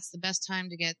 and that's the best time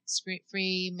to get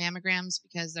free mammograms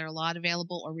because there are a lot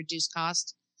available or reduced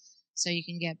cost. So you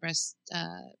can get breast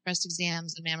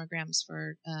exams and mammograms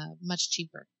for much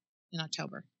cheaper in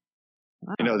October.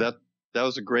 Wow. You know, that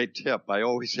was a great tip. I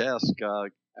always ask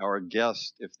our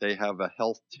guests if they have a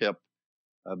health tip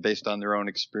based on their own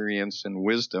experience and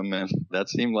wisdom, and that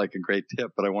seemed like a great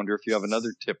tip. But I wonder if you have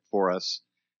another tip for us,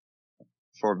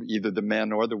 for either the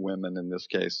men or the women in this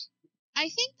case. I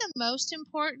think the most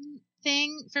important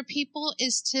thing for people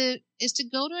is to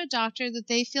go to a doctor that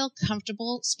they feel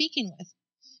comfortable speaking with.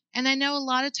 And I know a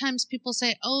lot of times people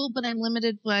say, oh, but I'm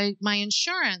limited by my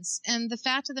insurance. And the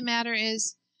fact of the matter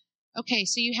is, okay,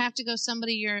 so you have to go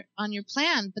somebody on your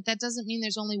plan, but that doesn't mean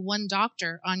there's only one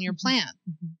doctor on your plan,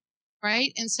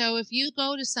 right? And so if you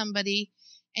go to somebody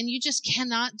and you just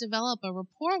cannot develop a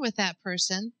rapport with that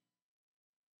person,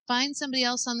 find somebody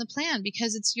else on the plan,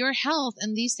 because it's your health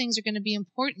and these things are going to be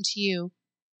important to you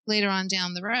later on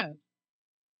down the road.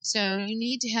 So you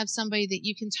need to have somebody that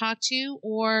you can talk to,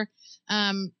 or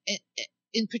in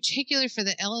particular for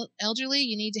the elderly,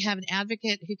 you need to have an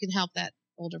advocate who can help that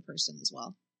older person as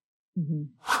well.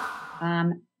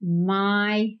 Mm-hmm.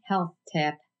 My health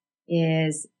tip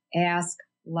is ask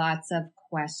lots of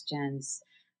questions.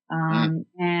 Again,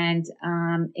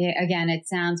 it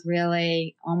sounds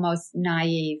really almost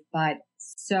naive, but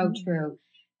so true.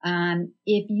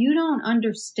 If you don't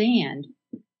understand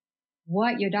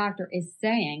what your doctor is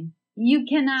saying, you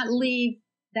cannot leave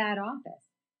that office.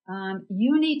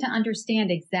 You need to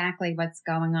understand exactly what's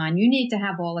going on. You need to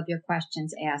have all of your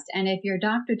questions asked. And if your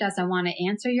doctor doesn't want to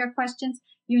answer your questions,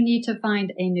 you need to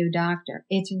find a new doctor.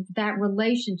 It's that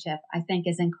relationship, I think,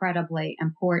 is incredibly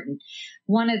important.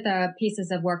 One of the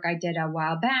pieces of work I did a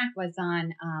while back was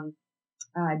on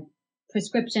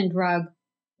prescription drug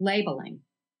labeling,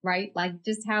 right? Like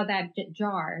just how that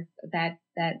jar, that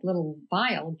little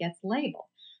vial gets labeled.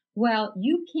 Well,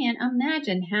 you can't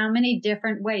imagine how many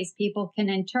different ways people can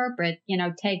interpret,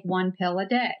 take one pill a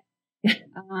day. Do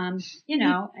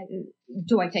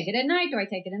I take it at night? Do I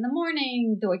take it in the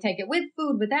morning? Do I take it with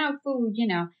food, without food?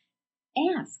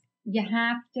 Ask. You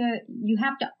have to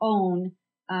own,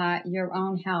 your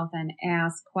own health and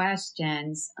ask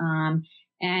questions.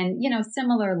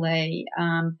 Similarly,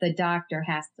 the doctor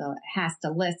has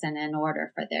to listen in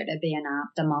order for there to be an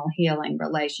optimal healing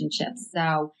relationship.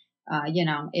 So,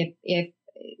 if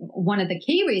one of the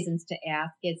key reasons to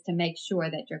ask is to make sure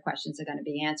that your questions are going to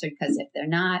be answered, because if they're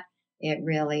not, it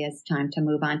really is time to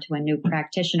move on to a new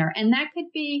practitioner. And that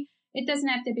could be, it doesn't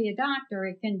have to be a doctor.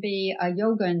 It can be a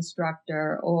yoga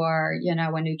instructor or, a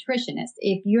nutritionist.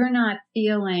 If you're not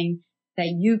feeling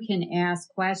that you can ask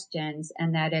questions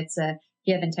and that it's a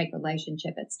give and take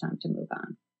relationship, it's time to move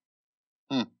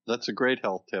on. That's a great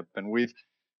health tip. And we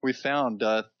found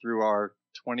through our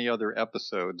 20 other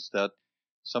episodes that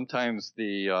sometimes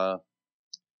the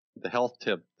health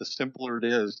tip, the simpler it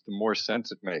is, the more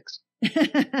sense it makes.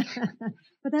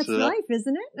 But that's life,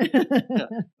 isn't it? Yeah,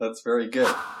 that's very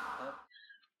good.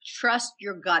 Trust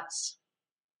your guts.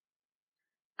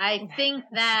 I think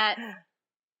that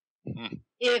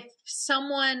if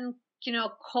someone,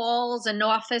 calls an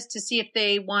office to see if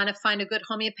they want to find a good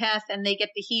homeopath and they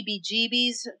get the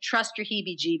heebie-jeebies, trust your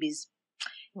heebie-jeebies.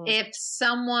 If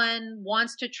someone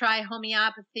wants to try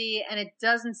homeopathy and it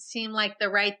doesn't seem like the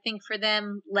right thing for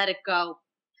them, let it go.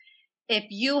 If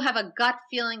you have a gut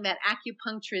feeling that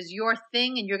acupuncture is your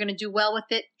thing and you're going to do well with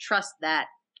it, trust that.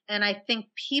 And I think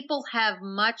people have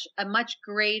a much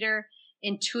greater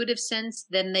intuitive sense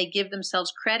than they give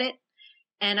themselves credit.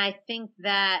 And I think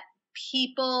that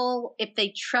people, if they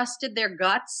trusted their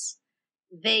guts,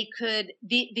 they could,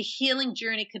 the healing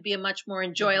journey could be a much more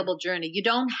enjoyable journey. You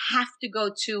don't have to go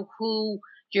to who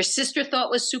your sister thought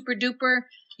was super duper.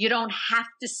 You don't have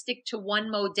to stick to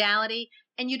one modality,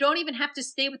 and you don't even have to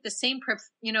stay with the same,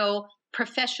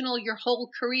 professional your whole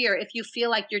career. If you feel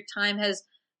like your time has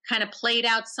kind of played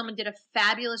out, someone did a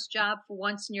fabulous job for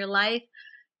once in your life,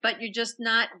 but you're just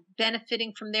not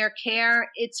benefiting from their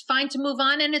care, it's fine to move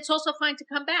on, and it's also fine to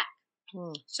come back.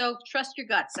 So trust your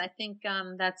guts. I think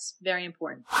that's very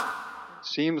important.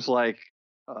 Seems like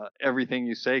everything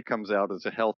you say comes out as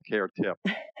a healthcare tip.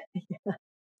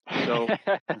 So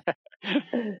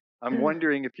I'm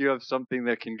wondering if you have something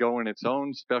that can go in its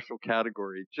own special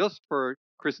category just for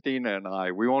Christina and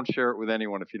I. We won't share it with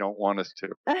anyone if you don't want us to.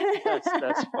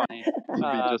 That's funny. This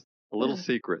will be just a little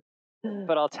secret.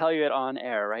 But I'll tell you it on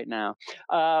air right now.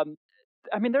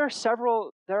 There are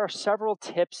several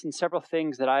tips and several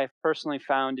things that I've personally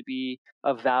found to be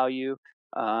of value.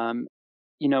 For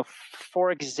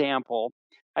example,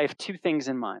 I have two things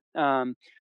in mind.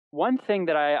 one thing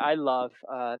that I love,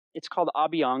 it's called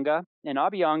Abhyanga, and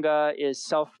Abhyanga is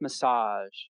self-massage.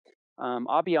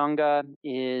 Abhyanga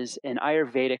is an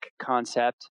Ayurvedic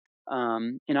concept.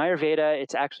 In Ayurveda,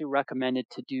 it's actually recommended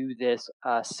to do this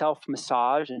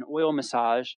self-massage, an oil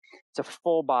massage. It's a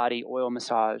full-body oil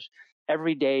massage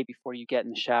every day before you get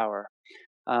in the shower.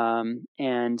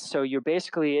 And so you're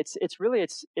basically,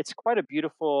 it's quite a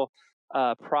beautiful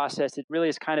process. It really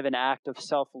is kind of an act of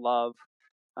self-love.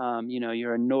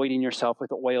 You're anointing yourself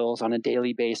with oils on a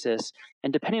daily basis.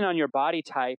 And depending on your body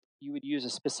type, you would use a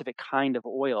specific kind of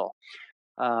oil.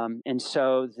 And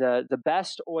so the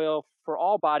best oil for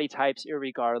all body types,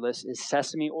 irregardless, is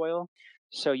sesame oil.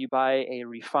 So you buy a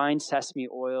refined sesame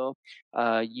oil.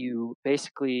 You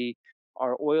basically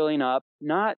are oiling up,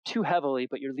 not too heavily,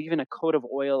 but you're leaving a coat of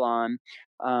oil on.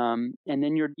 And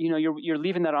then you're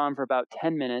leaving that on for about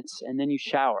 10 minutes, and then you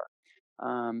shower.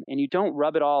 And you don't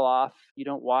rub it all off. You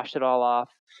don't wash it all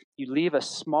off. You leave a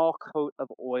small coat of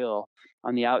oil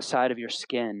on the outside of your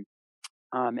skin.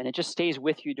 And it just stays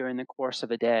with you during the course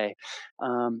of a day.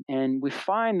 And we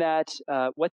find that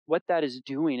what that is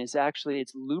doing is actually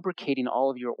it's lubricating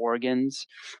all of your organs.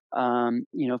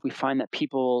 If we find that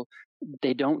people,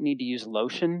 they don't need to use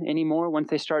lotion anymore once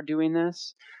they start doing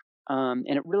this. And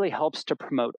it really helps to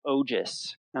promote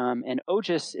Ojas. And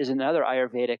Ojas is another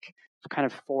Ayurvedic kind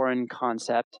of foreign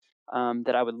concept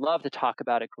that I would love to talk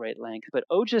about at great length. But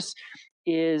Ojas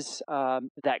is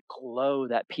that glow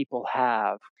that people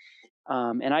have.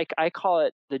 And I call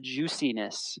it the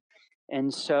juiciness.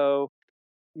 And so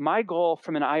my goal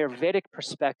from an Ayurvedic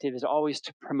perspective is always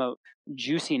to promote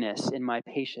juiciness in my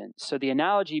patients. So the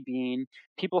analogy being,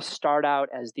 people start out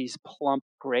as these plump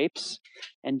grapes,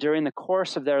 and during the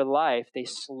course of their life, they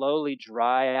slowly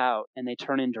dry out and they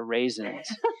turn into raisins.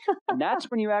 And that's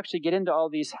when you actually get into all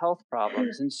these health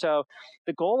problems. And so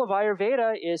the goal of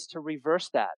Ayurveda is to reverse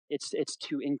that. It's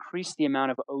to increase the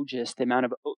amount of ojas, the amount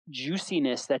of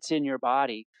juiciness that's in your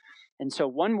body. And so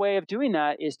one way of doing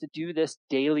that is to do this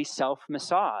daily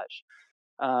self-massage.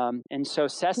 And so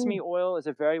sesame oil is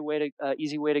a very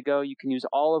easy way to go. You can use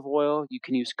olive oil. You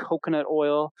can use coconut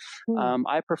oil.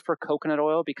 I prefer coconut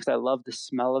oil because I love the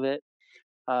smell of it.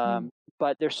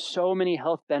 But there's so many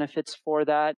health benefits for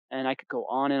that. And I could go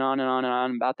on and on and on and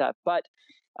on about that. But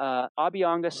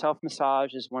Abhyanga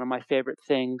self-massage is one of my favorite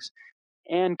things.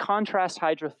 And contrast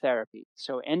hydrotherapy.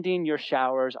 So ending your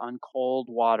showers on cold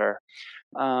water.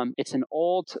 It's an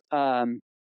old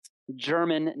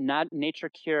German nature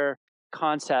cure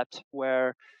concept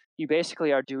where you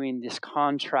basically are doing this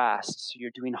contrast. So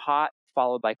you're doing hot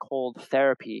followed by cold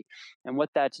therapy. And what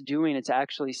that's doing, it's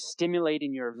actually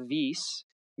stimulating your vis,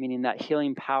 meaning that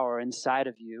healing power inside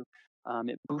of you.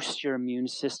 It boosts your immune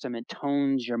system. It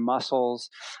tones your muscles.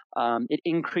 It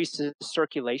increases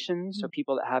circulation. So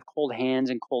people that have cold hands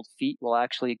and cold feet will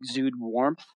actually exude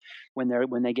warmth when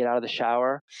they get out of the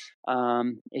shower.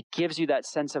 It gives you that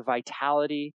sense of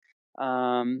vitality.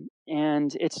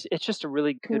 And it's just a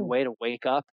really good way to wake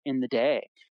up in the day.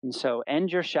 And so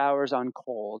end your showers on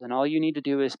cold. And all you need to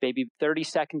do is maybe 30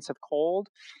 seconds of cold.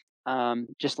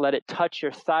 Just let it touch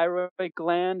your thyroid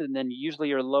gland and then usually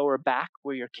your lower back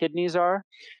where your kidneys are.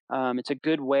 It's a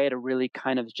good way to really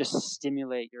kind of just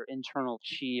stimulate your internal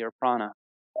chi or prana.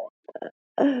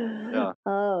 Yeah.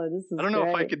 Oh, this is I don't know if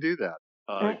I great. could do that.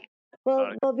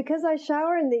 Well, because I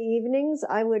shower in the evenings,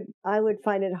 I would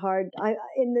find it hard.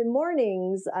 In the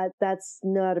mornings, that's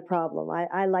not a problem.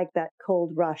 I like that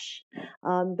cold rush.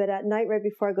 But at night, right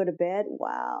before I go to bed,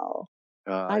 wow,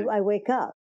 I wake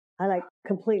up. I like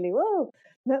completely, whoa.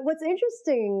 But what's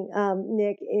interesting,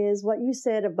 Nick, is what you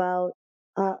said about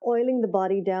oiling the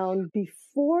body down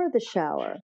before the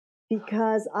shower,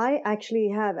 because I actually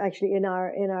have in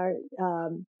our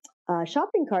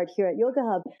shopping cart here at Yoga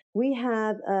Hub, we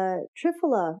have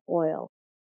Triphala oil,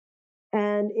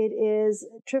 and it is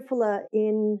Triphala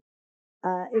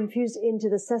infused into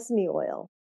the sesame oil.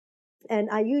 And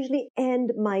I usually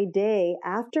end my day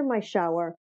after my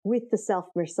shower with the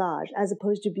self-massage as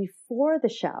opposed to before the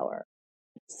shower.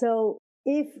 So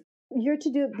if you're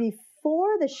to do it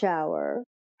before the shower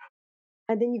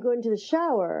and then you go into the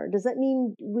shower, does that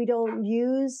mean we don't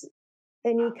use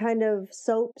any kind of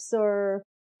soaps or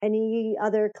any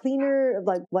other cleaner,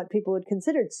 like what people would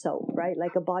consider soap, right?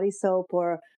 Like a body soap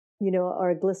or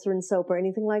a glycerin soap or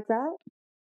anything like that?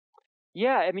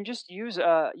 Yeah, I mean, just use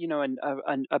a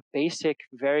basic,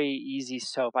 very easy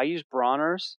soap. I use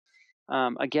Bronner's.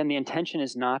 Again, the intention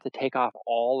is not to take off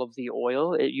all of the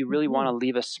oil. You really want to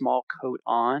leave a small coat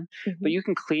on, but you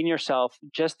can clean yourself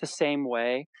just the same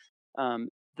way.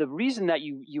 The reason that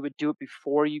you would do it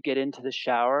before you get into the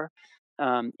shower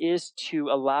is to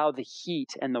allow the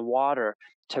heat and the water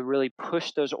to really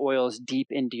push those oils deep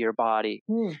into your body.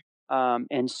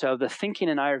 And so the thinking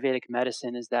in Ayurvedic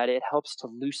medicine is that it helps to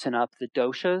loosen up the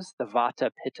doshas, the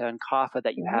vata, pitta, and kapha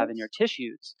that you have in your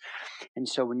tissues. And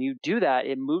so when you do that,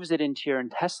 it moves it into your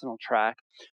intestinal tract.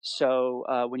 So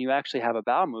when you actually have a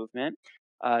bowel movement,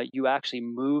 you actually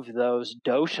move those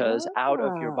doshas out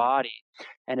of your body,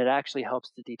 and it actually helps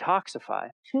to detoxify.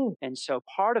 And so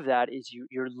part of that is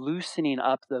you're loosening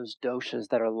up those doshas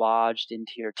that are lodged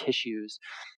into your tissues.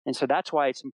 And so that's why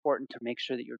it's important to make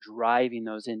sure that you're driving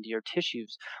those into your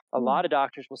tissues. A lot of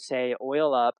doctors will say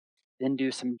oil up, then do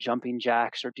some jumping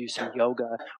jacks or do some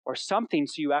yoga or something,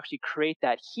 so you actually create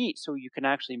that heat so you can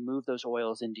actually move those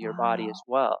oils into your body as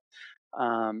well.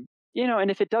 And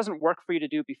if it doesn't work for you to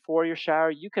do before your shower,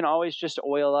 you can always just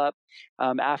oil up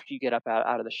after you get up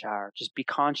out of the shower. Just be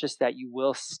conscious that you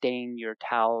will stain your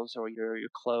towels or your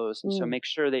clothes. And so make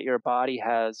sure that your body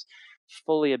has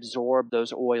fully absorbed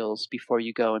those oils before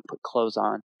you go and put clothes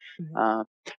on.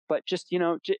 But just,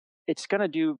 it's going to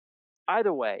do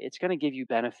either way. It's going to give you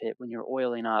benefit when you're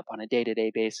oiling up on a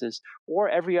day-to-day basis or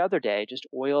every other day. Just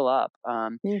oil up.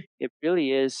 It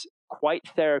really is quite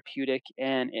therapeutic.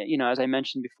 And, as I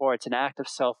mentioned before, it's an act of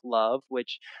self-love,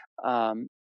 which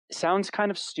sounds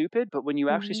kind of stupid, but when you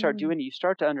actually start doing it, you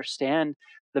start to understand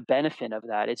the benefit of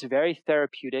that. It's very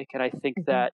therapeutic. And I think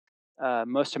that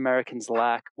most Americans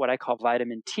lack what I call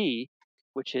vitamin T,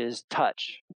 which is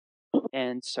touch.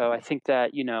 And so I think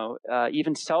that,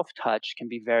 even self-touch can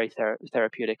be very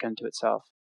therapeutic unto itself.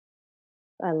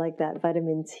 I like that.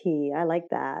 Vitamin T. I like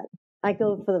that. I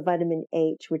go for the vitamin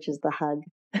H, which is the hug.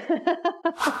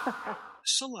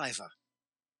 Saliva.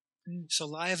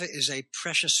 Saliva is a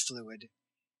precious fluid.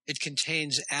 It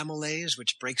contains amylase,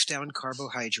 which breaks down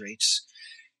carbohydrates.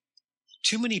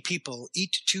 Too many people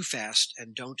eat too fast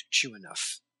and don't chew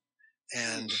enough.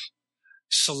 And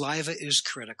saliva is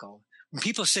critical. When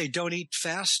people say don't eat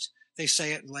fast, they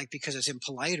say it because it's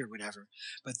impolite or whatever.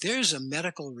 But there's a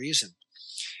medical reason.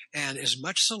 And as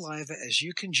much saliva as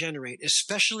you can generate,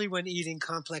 especially when eating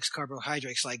complex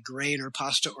carbohydrates like grain or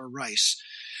pasta or rice,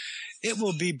 it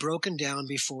will be broken down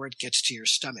before it gets to your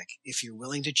stomach if you're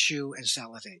willing to chew and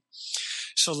salivate.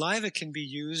 Saliva can be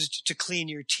used to clean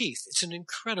your teeth. It's an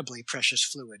incredibly precious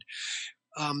fluid.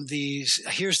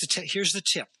 Here's the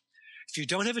tip. If you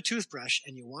don't have a toothbrush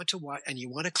and you want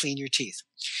to clean your teeth,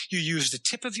 you use the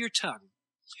tip of your tongue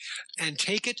and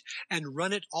take it and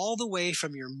run it all the way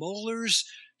from your molars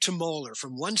to molar,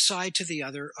 from one side to the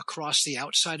other across the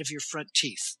outside of your front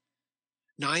teeth.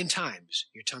 9 times.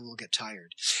 Your tongue will get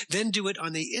tired. Then do it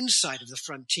on the inside of the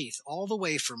front teeth, all the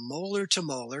way from molar to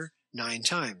molar, 9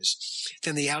 times.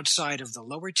 Then the outside of the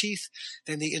lower teeth,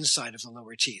 then the inside of the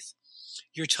lower teeth.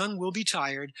 Your tongue will be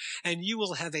tired, and you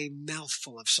will have a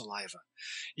mouthful of saliva.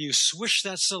 You swish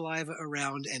that saliva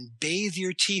around and bathe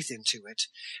your teeth into it,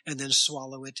 and then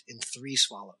swallow it in 3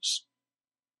 swallows.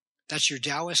 That's your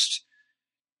Taoist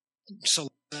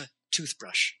saliva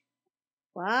toothbrush.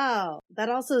 Wow. That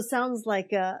also sounds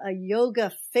like a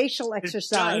yoga facial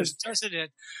exercise. It does, doesn't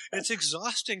it? It's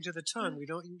exhausting to the tongue. We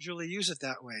don't usually use it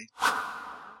that way.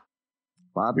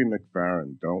 Bobby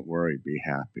McFerrin, don't worry, be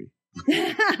happy.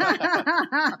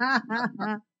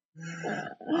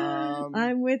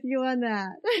 I'm with you on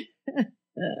that.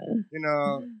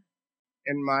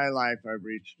 In my life, I've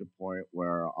reached a point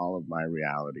where all of my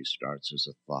reality starts as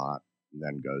a thought and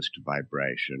then goes to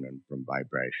vibration, and from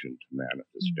vibration to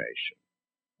manifestation.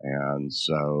 And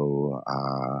so,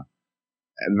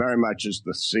 and very much as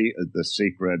the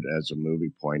secret, as a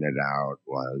movie pointed out,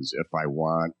 was if I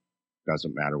want,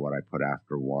 doesn't matter what I put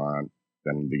after want,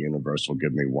 then the universe will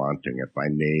give me wanting. If I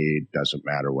need, doesn't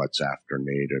matter what's after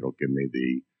need, it'll give me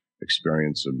the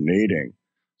experience of needing.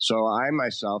 So I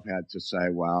myself had to say,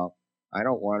 well, I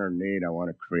don't want or need, I want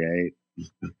to create,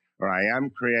 or I am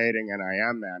creating and I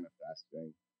am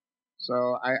manifesting.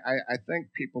 So I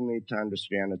think people need to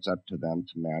understand it's up to them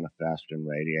to manifest and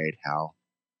radiate health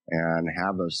and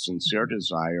have a sincere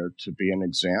desire to be an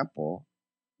example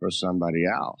for somebody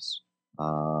else.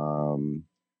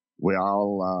 We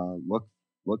all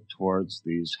look towards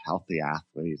these healthy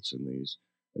athletes and these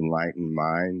enlightened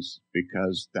minds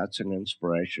because that's an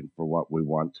inspiration for what we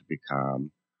want to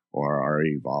become or are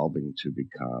evolving to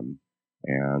become.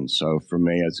 And so for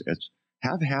me, it's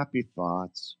have happy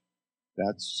thoughts.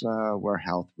 That's where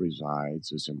health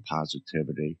resides, is in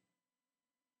positivity.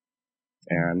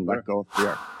 And let go of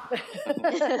fear.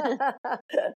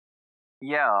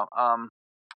 Yeah, I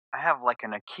have like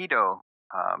an Aikido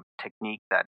technique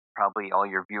that probably all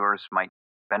your viewers might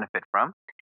benefit from.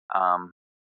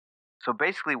 So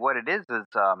basically what it is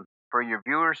for your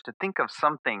viewers to think of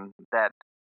something that,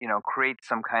 creates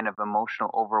some kind of emotional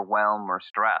overwhelm or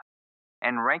stress,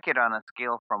 and rank it on a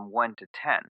scale from 1 to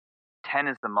 10. 10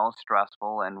 is the most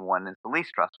stressful and 1 is the least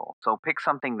stressful. So pick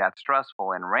something that's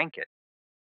stressful and rank it.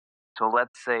 So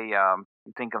let's say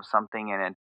you think of something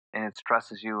and it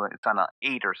stresses you. It's on an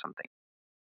 8 or something.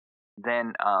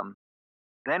 Then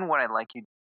what I'd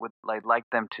like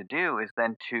them to do is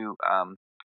then to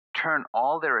turn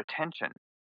all their attention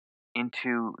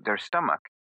into their stomach.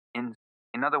 In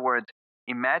other words,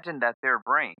 imagine that their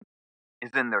brain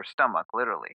is in their stomach,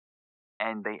 literally,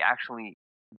 and they actually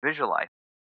visualize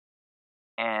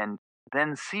and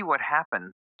then see what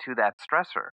happens to that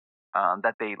stressor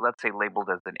that they, let's say, labeled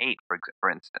as an 8, for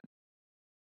instance,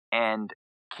 and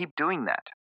keep doing that.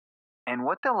 And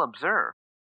what they'll observe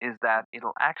is that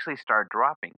it'll actually start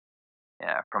dropping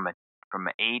from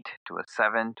an 8 to a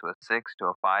 7 to a 6 to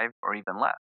a 5 or even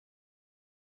less.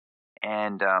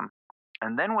 And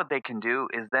then what they can do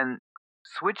is then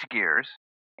switch gears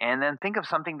and then think of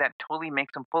something that totally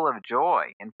makes them full of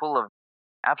joy and full of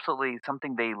absolutely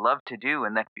something they love to do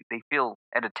and that they feel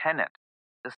at a 10 at.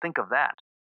 Just think of that.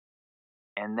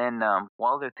 And then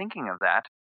while they're thinking of that,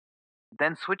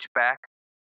 then switch back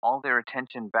all their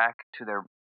attention back to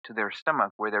their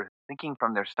stomach, where they're thinking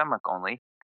from their stomach only,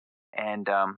 and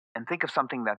think of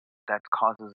something that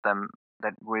causes them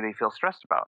where they feel stressed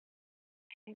about.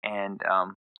 And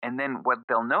then what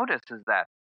they'll notice is that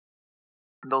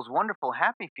those wonderful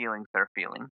happy feelings they're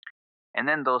feeling, and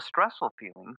then those stressful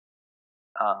feelings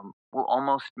will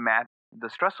almost match. The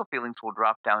stressful feelings will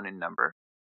drop down in number,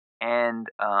 and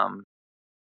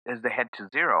as they head to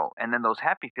 0, and then those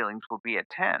happy feelings will be at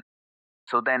 10.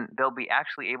 So then they'll be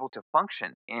actually able to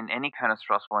function in any kind of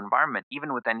stressful environment,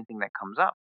 even with anything that comes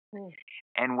up.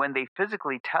 And when they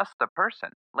physically test the person,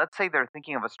 let's say they're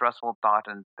thinking of a stressful thought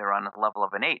and they're on a level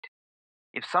of an 8.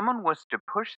 If someone was to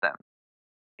push them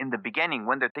in the beginning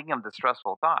when they're thinking of the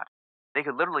stressful thought, they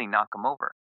could literally knock them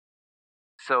over.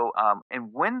 So, and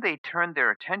when they turn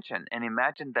their attention and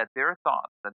imagine that their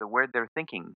thoughts, that the word they're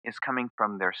thinking is coming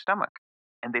from their stomach,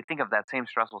 and they think of that same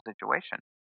stressful situation,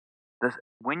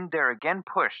 when they're again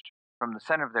pushed from the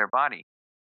center of their body,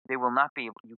 they will not be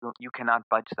able, you cannot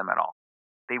budge them at all.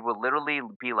 They will literally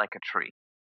be like a tree.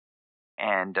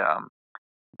 And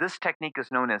this technique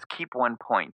is known as keep one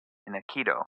point in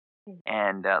Aikido.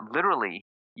 And literally,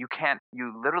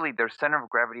 their center of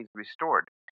gravity is restored.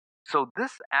 So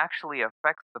this actually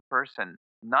affects the person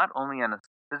not only on a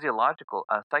psychological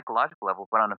level,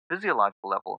 but on a physiological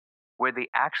level, where they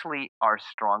actually are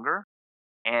stronger,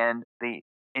 and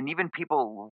even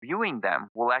people viewing them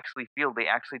will actually feel they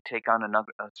actually take on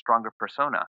a stronger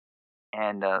persona.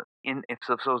 And if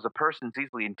the person's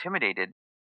easily intimidated,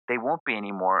 they won't be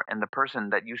anymore, and the person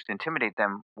that used to intimidate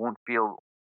them won't feel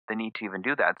the need to even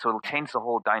do that. So it'll change the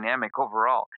whole dynamic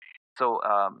overall. So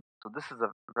this is a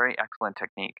very excellent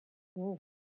technique.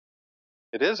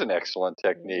 It is an excellent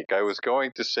technique. I was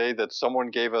going to say that someone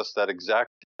gave us that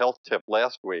exact health tip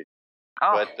last week.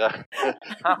 Oh, but,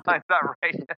 is that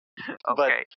right? Okay.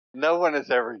 But no one has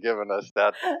ever given us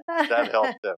that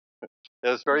health tip. It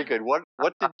was very good. What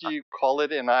did you call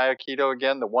it in Aikido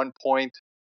again? The 1 point?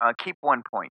 Keep 1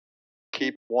 point.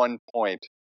 Keep 1 point.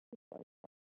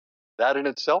 That in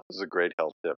itself is a great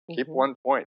health tip. Keep 1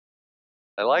 point.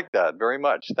 I like that very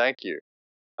much. Thank you.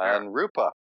 And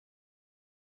Rupa.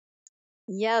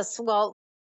 Yes, well,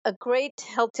 a great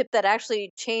health tip that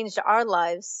actually changed our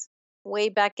lives way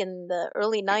back in the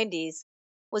early 90s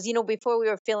was, before we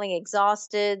were feeling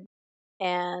exhausted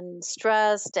and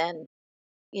stressed, and,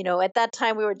 at that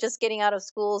time we were just getting out of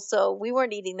school, so we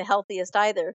weren't eating the healthiest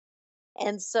either.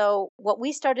 And so what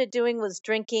we started doing was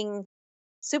drinking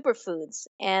superfoods,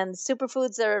 and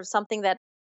superfoods are something that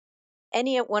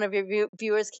any one of your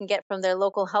viewers can get from their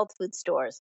local health food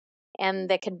stores. And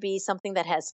that can be something that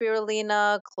has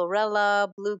spirulina, chlorella,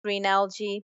 blue-green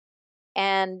algae,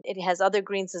 and it has other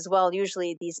greens as well,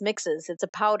 usually these mixes. It's a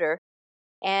powder.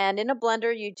 And in a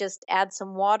blender, you just add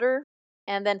some water.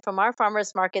 And then from our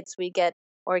farmers markets, we get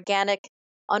organic,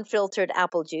 unfiltered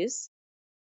apple juice.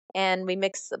 And we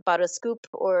mix about a scoop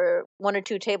or 1 or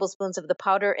 2 tablespoons of the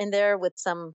powder in there with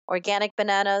some organic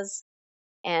bananas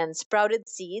and sprouted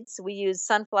seeds. We use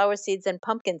sunflower seeds and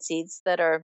pumpkin seeds that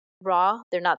are raw.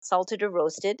 They're not salted or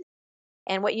roasted.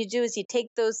 And what you do is you take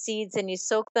those seeds and you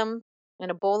soak them in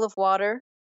a bowl of water,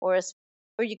 or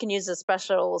you can use a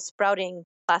special sprouting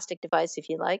plastic device if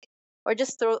you like, or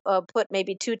just put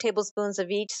maybe 2 tablespoons of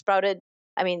each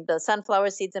the sunflower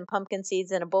seeds and pumpkin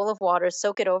seeds in a bowl of water,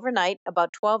 soak it overnight,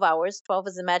 about 12 hours. 12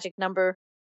 is the magic number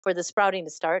for the sprouting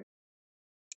to start.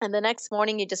 And the next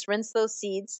morning you just rinse those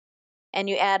seeds and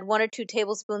you add 1 or 2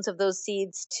 tablespoons of those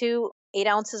seeds to 8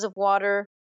 ounces of water,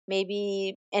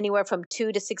 maybe anywhere from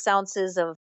 2 to 6 ounces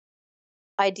of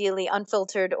ideally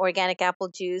unfiltered organic apple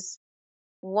juice,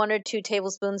 1 or 2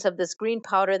 tablespoons of this green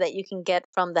powder that you can get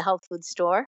from the health food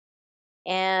store.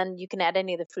 And you can add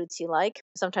any of the fruits you like.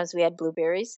 Sometimes we add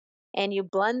blueberries. And you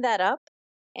blend that up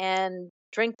and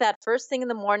drink that first thing in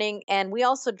the morning. And we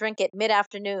also drink it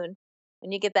mid-afternoon.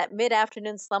 When you get that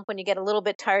mid-afternoon slump, when you get a little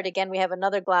bit tired again, we have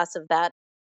another glass of that.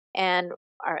 And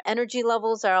our energy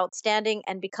levels are outstanding.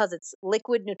 And because it's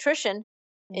liquid nutrition,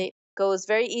 it goes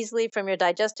very easily from your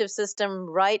digestive system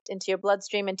right into your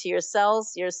bloodstream, into your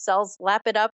cells. Your cells lap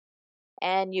it up,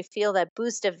 and you feel that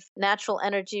boost of natural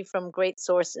energy from great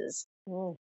sources.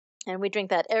 And we drink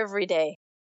that every day.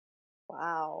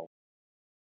 Wow.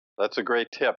 That's a great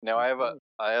tip. Now I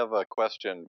have a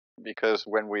question, because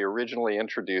when we originally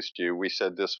introduced you, we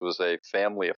said this was a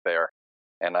family affair.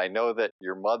 And I know that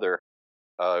your mother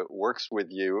works with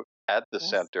you at the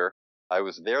center. I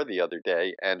was there the other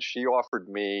day, and she offered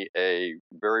me a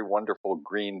very wonderful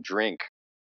green drink.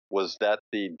 Was that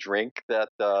the drink that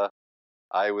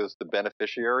I was the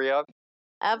beneficiary of?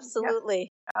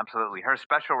 Absolutely. Absolutely. Her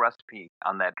special recipe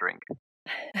on that drink.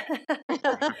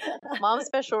 Mom's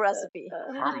special recipe.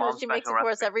 Her mom's She makes it special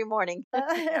for us every morning.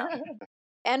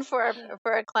 And for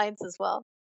our clients as well.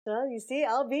 Well, you see,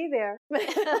 I'll be there.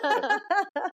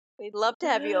 We'd love to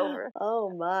have you over. Oh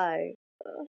my.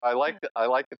 I like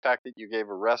the fact that you gave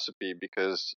a recipe,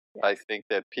 because I think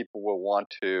that people will want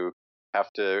to have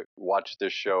to watch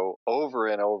this show over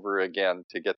and over again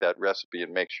to get that recipe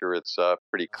and make sure it's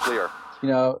pretty clear. You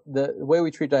know, the way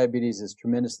we treat diabetes is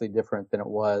tremendously different than it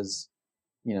was,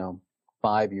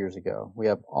 5 years ago. We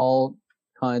have all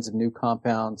kinds of new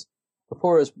compounds.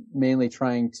 Before it was mainly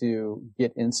trying to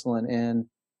get insulin in.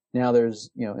 Now there's,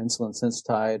 insulin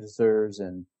sensitizers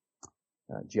and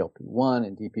GLP-1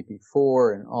 and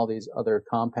DPP-4 and all these other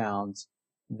compounds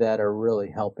that are really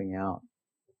helping out.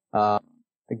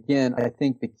 Again, I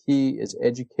think the key is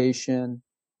education,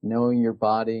 knowing your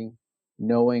body,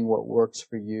 knowing what works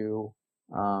for you.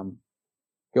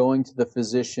 Going to the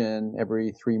physician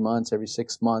every 3 months, every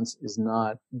 6 months is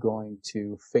not going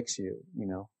to fix you.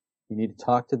 You need to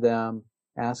talk to them,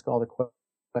 ask all the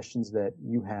questions that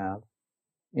you have,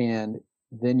 and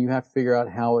then you have to figure out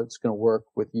how it's going to work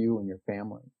with you and your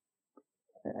family.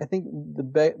 I think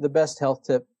the best health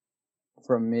tip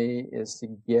from me is to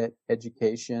get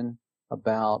education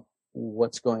about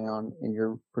what's going on in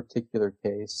your particular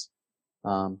case,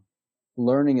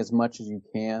 learning as much as you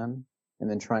can, and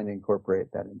then trying to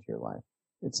incorporate that into your life.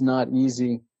 It's not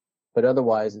easy, but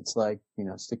otherwise it's like,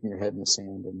 sticking your head in the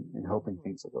sand and hoping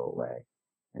things will go away.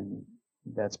 And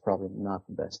that's probably not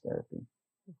the best therapy.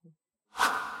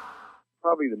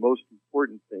 Probably the most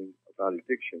important thing about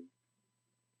addiction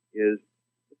is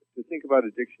to think about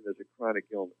addiction as a chronic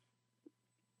illness.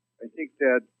 I think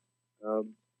that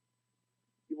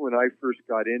even when I first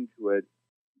got into it,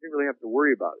 you didn't really have to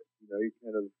worry about it. You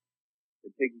kind of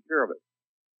been taking care of it.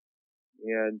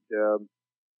 And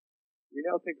we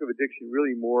now think of addiction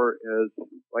really more as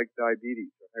like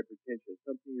diabetes or hypertension,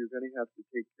 something you're going to have to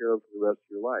take care of for the rest of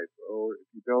your life. Or if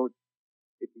you don't,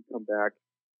 it can come back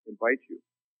and bite you.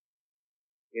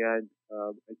 And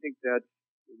I think that's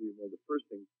really one of the first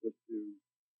things, just to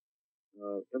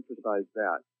emphasize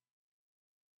that.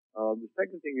 The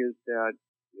second thing is that,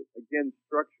 again,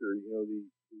 structure.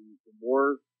 The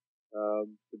more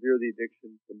severe the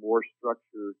addiction, the more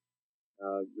structure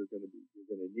you're going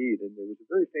to need. And there was a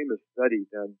very famous study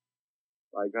done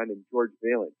by a guy named George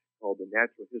Valent called The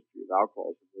Natural History of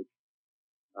Alcoholism, which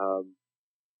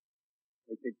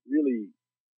I think really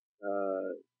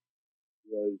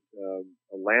was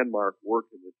a landmark work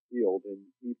in this field. And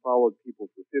he followed people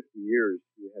for 50 years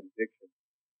who had addiction.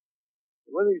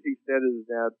 And one of the things he said is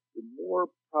that the more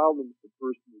problems the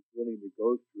person is willing to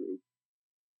go through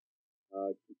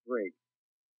to drink,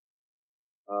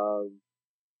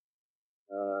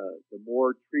 the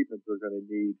more treatment they're going to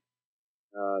need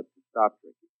to stop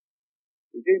drinking.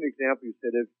 So he gave an example. He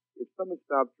said, if someone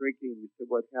stopped drinking, you said,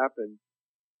 what happened?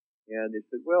 And they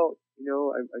said, well,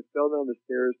 I fell down the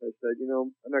stairs. And I said,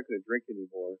 I'm not going to drink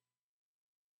anymore.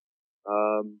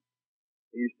 And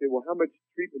you say, well, how much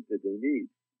treatment did they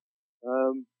need?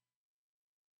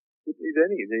 Didn't need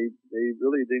any. They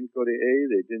really didn't go to AA.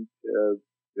 They didn't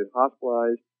get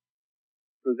hospitalized.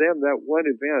 For them, that one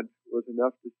event was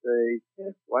enough to say,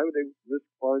 why would they risk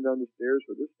falling down the stairs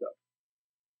for this stuff?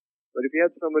 But if you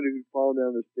had somebody who'd fallen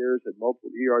down the stairs, had multiple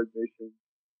ER admissions,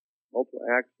 multiple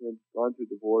accidents, gone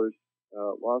through divorce,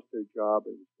 lost their job,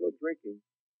 and was still drinking,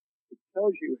 it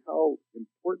tells you how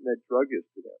important that drug is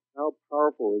to them, how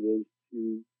powerful it is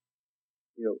to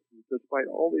despite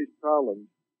all these problems,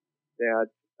 that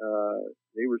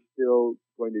they were still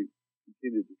going to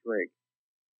continue to drink.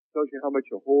 It tells you how much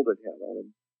a hold it had on them.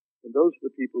 And those are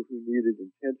the people who needed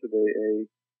intensive AA,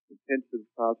 intensive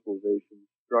hospitalization,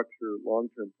 structure,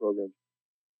 long-term programs.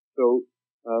 So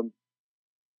the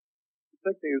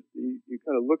second thing is you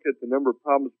kind of look at the number of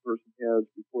problems a person has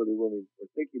before they're willing or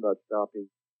thinking about stopping.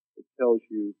 It tells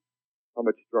you how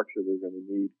much structure they're going to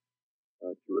need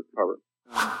to recover.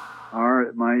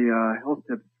 My health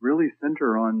tips really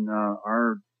center on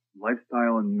our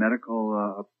lifestyle and medical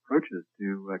approaches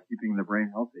to keeping the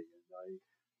brain healthy. And I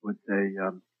would say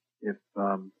if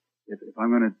I'm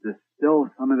going to distill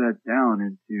some of that down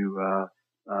into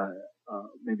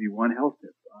maybe one health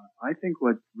tip, I think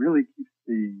what really keeps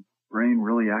the brain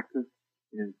really active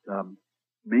is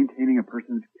maintaining a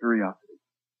person's curiosity.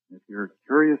 If you're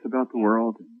curious about the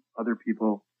world and other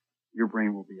people, your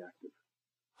brain will be active.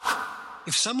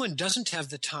 If someone doesn't have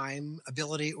the time,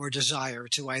 ability, or desire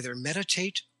to either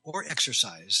meditate or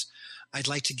exercise, I'd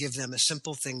like to give them a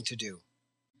simple thing to do.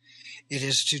 It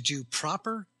is to do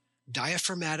proper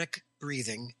diaphragmatic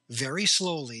breathing very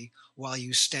slowly while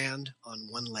you stand on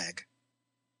one leg,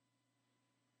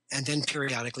 and then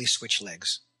periodically switch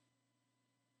legs.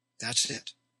 That's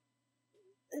it.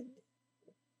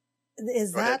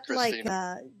 Is that like,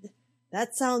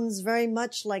 that sounds very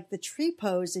much like the tree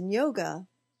pose in yoga.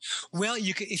 Well,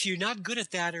 you can, if you're not good at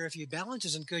that, or if your balance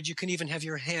isn't good, you can even have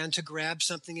your hand to grab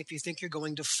something if you think you're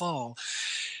going to fall.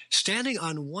 Standing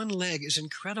on one leg is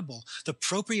incredible. The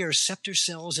proprioceptor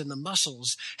cells in the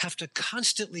muscles have to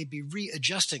constantly be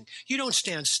readjusting. You don't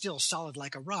stand still solid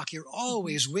like a rock. You're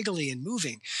always wiggly and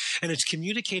moving, and it's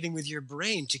communicating with your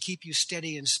brain to keep you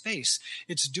steady in space.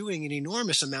 It's doing an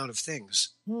enormous amount of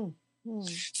things.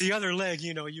 The other leg,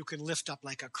 you can lift up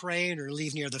like a crane or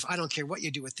leave near I don't care what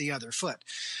you do with the other foot.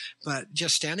 But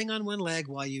just standing on one leg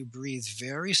while you breathe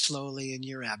very slowly in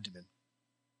your abdomen.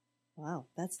 Wow,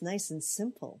 that's nice and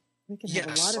simple. We can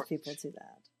have a lot of people do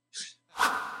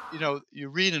that. You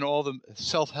read in all the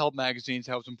self-help magazines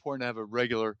how it's important to have a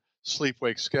regular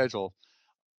sleep-wake schedule.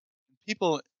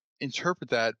 People interpret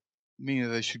that meaning that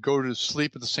they should go to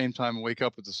sleep at the same time and wake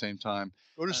up at the same time.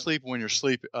 Go to sleep when you're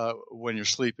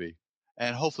sleepy.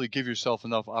 And hopefully give yourself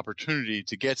enough opportunity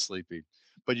to get sleepy.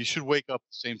 But you should wake up at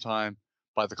the same time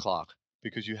by the clock,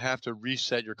 because you have to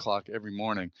reset your clock every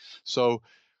morning. So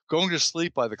going to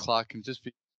sleep by the clock can just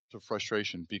be a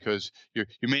frustration, because you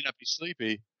may not be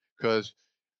sleepy because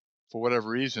for whatever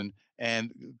reason,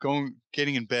 and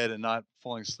getting in bed and not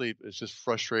falling asleep is just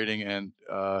frustrating and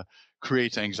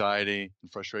creates anxiety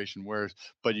and frustration.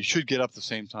 But you should get up at the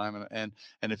same time. And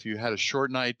if you had a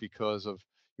short night because of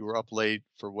you were up late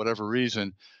for whatever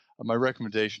reason, my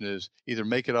recommendation is either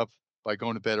make it up by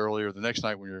going to bed earlier the next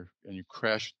night when you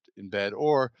crash in bed,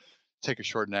 or take a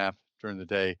short nap during the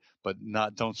day, but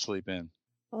don't sleep in.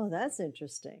 Oh, that's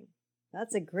interesting.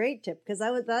 That's a great tip, because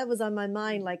that was on my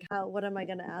mind. Like, what am I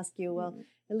going to ask you? Well,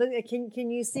 and look,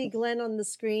 can you see Glenn on the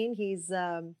screen? He's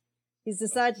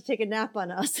decided to take a nap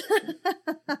on us.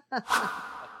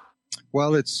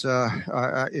 Well, it's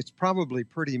probably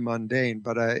pretty mundane,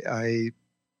 but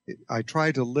I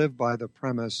try to live by the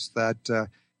premise that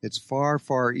it's far,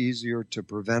 far easier to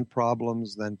prevent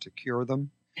problems than to cure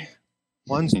them.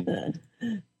 Once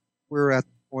we're at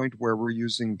the point where we're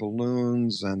using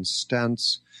balloons and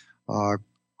stents, heart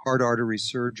artery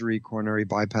surgery, coronary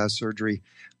bypass surgery,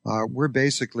 we're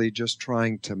basically just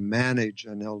trying to manage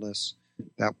an illness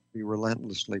that will be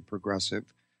relentlessly progressive.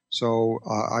 So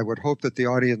I would hope that the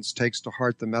audience takes to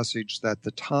heart the message that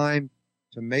the time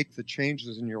to make the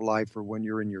changes in your life are when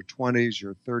you're in your 20s,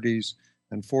 your 30s,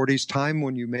 and 40s, time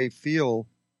when you may feel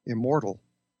immortal.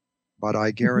 But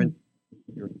I guarantee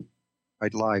your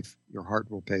life, your heart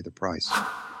will pay the price.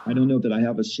 I don't know that I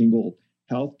have a single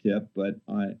health tip, but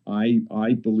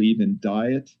I believe in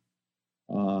diet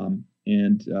and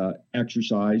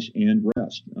exercise and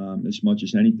rest as much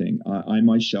as anything. I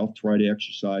myself try to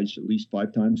exercise at least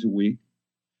 5 times a week.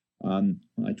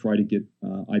 I try to get,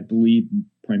 I believe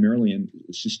primarily in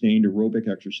sustained aerobic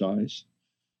exercise.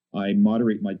 I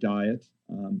moderate my diet.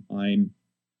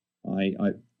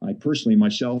 I personally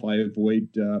myself, I avoid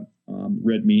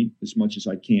red meat as much as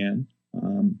I can.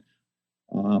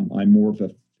 I'm more of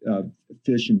a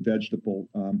fish and vegetable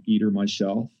eater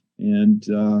myself, and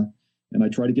I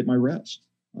try to get my rest.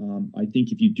 I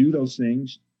think if you do those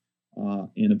things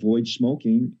and avoid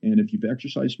smoking, and if you've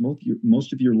exercised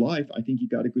most of your life, I think you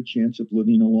got a good chance of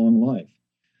living a long life.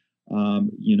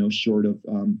 Short of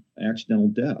accidental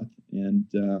death and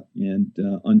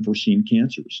unforeseen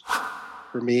cancers.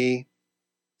 For me,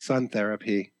 sun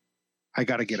therapy. I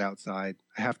got to get outside.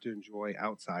 I have to enjoy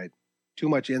outside too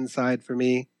much inside for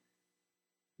me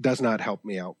does not help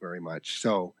me out very much.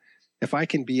 So if I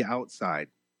can be outside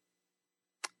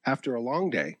after a long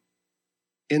day,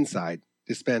 inside,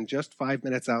 to spend just 5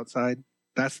 minutes outside,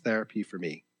 that's therapy for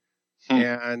me.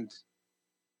 And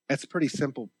it's a pretty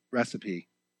simple recipe.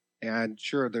 And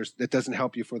sure, it doesn't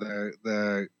help you for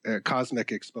the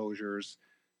cosmic exposures,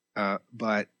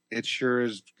 but it sure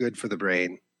is good for the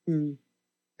brain. And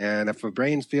if the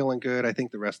brain's feeling good, I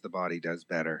think the rest of the body does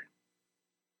better.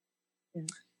 Yeah.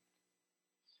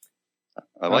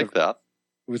 I like that.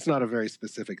 It's not a very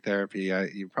specific therapy.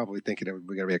 You're probably thinking it would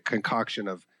be going to be a concoction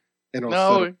of,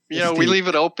 No, we leave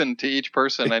it open to each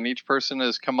person, and each person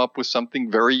has come up with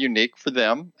something very unique for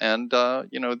them. And,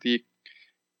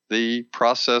 the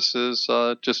process is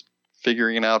just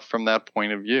figuring it out from that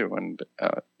point of view. And,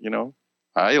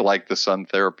 I like the sun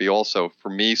therapy also. For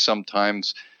me,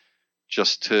 sometimes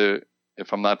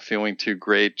if I'm not feeling too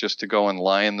great, just to go and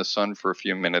lie in the sun for a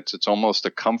few minutes, it's almost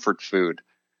a comfort food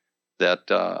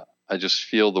that I just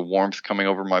feel the warmth coming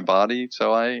over my body.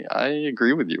 So I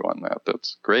agree with you on that.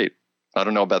 That's great. I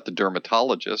don't know about the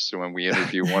dermatologists. When we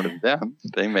interview one of them,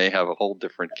 they may have a whole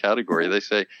different category. They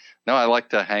say, no, I like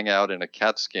to hang out in a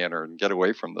CAT scanner and get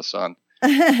away from the sun.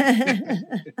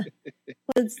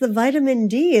 It's the vitamin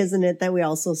D, isn't it, that we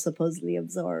also supposedly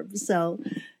absorb. So,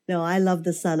 no, I love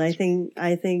the sun. I think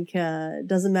it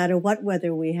doesn't matter what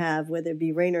weather we have, whether it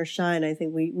be rain or shine. I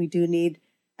think we do need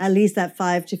at least that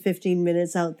 5 to 15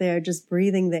 minutes out there just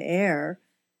breathing the air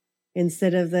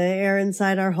instead of the air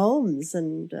inside our homes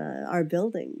and our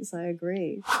buildings. I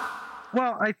agree.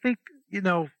 Well, I think,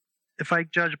 if I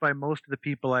judge by most of the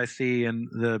people I see and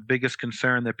the biggest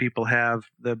concern that people have,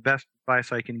 the best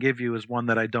advice I can give you is one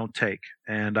that I don't take.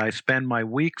 And I spend my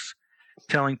weeks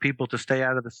telling people to stay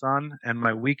out of the sun and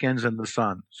my weekends in the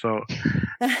sun. So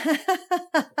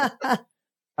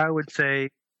I would say,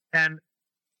 and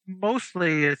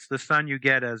mostly it's the sun you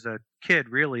get as a kid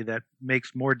really that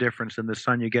makes more difference than the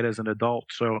sun you get as an adult.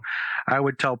 So I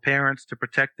would tell parents to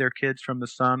protect their kids from the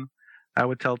sun. I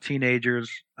would tell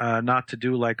teenagers not to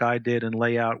do like I did and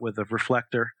lay out with a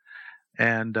reflector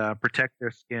and protect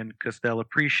their skin because they'll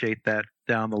appreciate that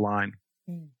down the line.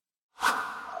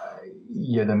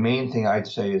 Yeah, the main thing I'd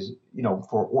say is,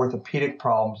 for orthopedic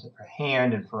problems, for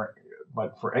hand and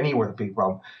but for any orthopedic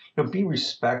problem, be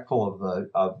respectful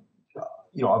of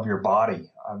your body.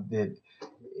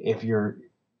 If your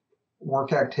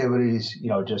work activities,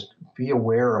 just be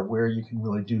aware of where you can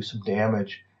really do some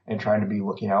damage and trying to be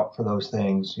looking out for those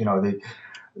things.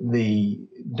 The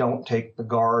don't take the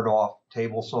guard off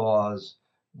table saws.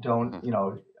 Don't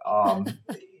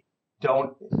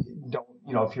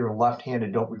if you're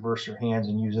left-handed, don't reverse your hands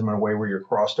and use them in a way where you're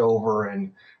crossed over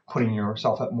and putting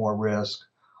yourself at more risk.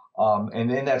 And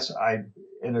then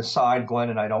an aside, Glenn,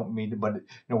 and I don't mean to, but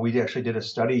we actually did a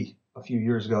study a few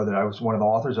years ago that I was one of the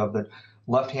authors of, that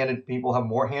left-handed people have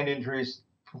more hand injuries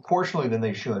proportionally than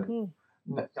they should.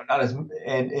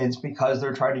 And it's because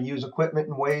they're trying to use equipment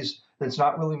in ways that's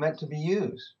not really meant to be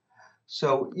used.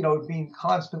 So, being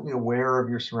constantly aware of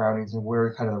your surroundings and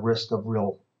where kind of the risk of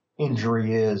real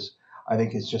injury is, I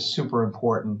think is just super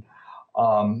important.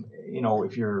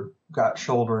 If you've got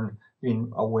children,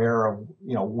 being aware of,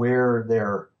 where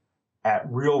they're at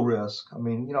real risk. I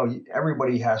mean,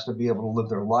 everybody has to be able to live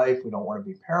their life. We don't want to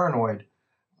be paranoid,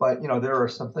 but, there are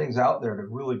some things out there to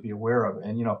really be aware of.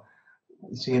 And, you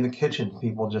see in the kitchen,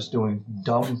 people just doing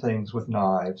dumb things with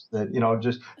knives that,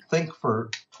 just think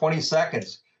for 20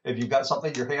 seconds if you've got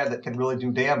something in your hand that can really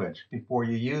do damage before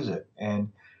you use it.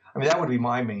 And I mean, that would be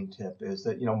my main tip, is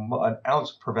that, an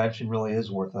ounce of prevention really is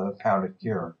worth a pound of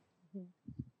cure.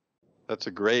 That's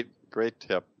a great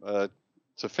tip.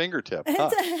 It's a fingertip. Huh?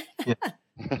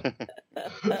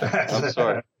 I'm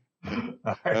sorry.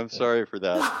 I'm sorry for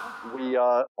that. We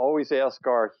always ask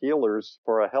our healers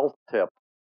for a health tip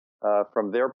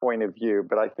from their point of view,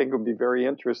 but I think it would be very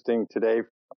interesting today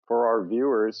for our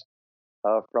viewers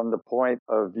from the point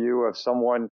of view of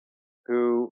someone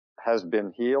who has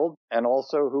been healed and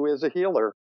also who is a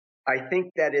healer. I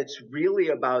think that it's really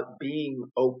about being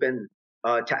open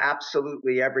to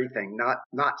absolutely everything,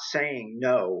 not saying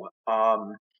no.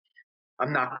 I'm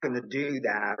not going to do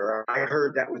that, or I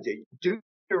heard that was it. Do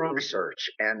your own research,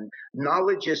 and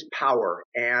knowledge is power.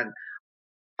 And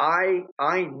I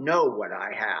know what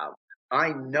I have. I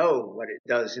know what it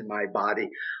does in my body.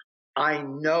 I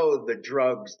know the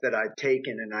drugs that I've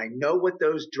taken, and I know what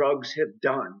those drugs have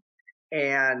done.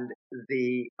 And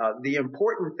the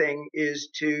important thing is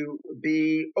to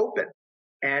be open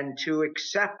and to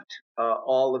accept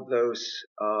all of those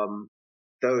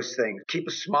things. Keep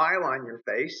a smile on your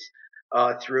face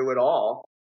through it all,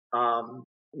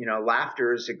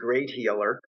 laughter is a great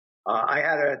healer. I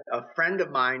had a friend of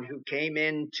mine who came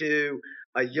into,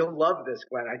 you'll love this,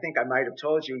 Glenn. I think I might have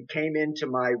told you, he came into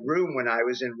my room when I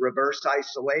was in reverse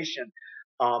isolation,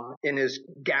 in his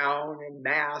gown and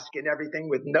mask and everything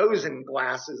with nose and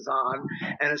glasses on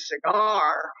and a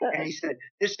cigar. And he said,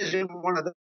 "This isn't one of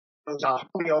those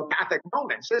homeopathic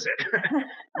moments, is it?"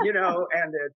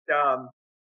 And it,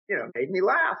 made me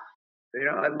laugh.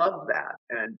 I love that.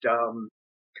 And,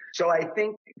 so I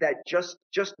think that just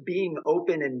being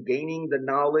open and gaining the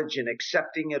knowledge and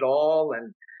accepting it all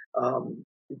and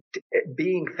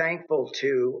being thankful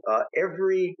to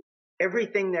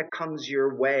everything that comes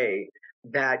your way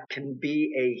that can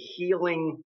be a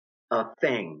healing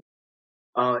thing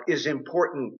is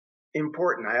important. I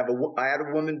had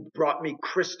a woman brought me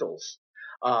crystals.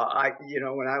 When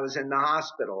I was in the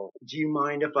hospital, do you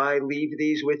mind if I leave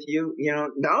these with you?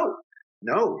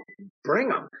 No, bring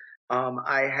them.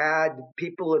 I had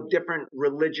people of different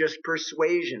religious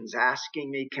persuasions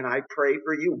asking me, "Can I pray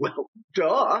for you?" Well,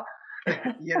 duh.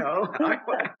 I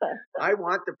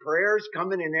want the prayers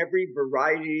coming in every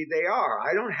variety they are.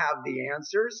 I don't have the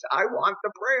answers. I want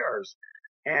the prayers.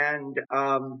 And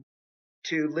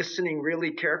to listening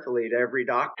really carefully to every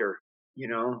doctor.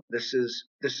 This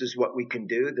is what we can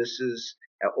do. This is,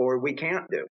 or we can't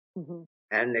do. Mm-hmm.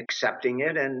 And accepting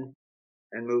it and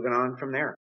moving on from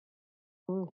there.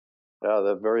 Yeah,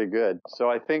 that's very good. So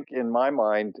I think in my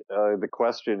mind, the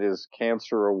question is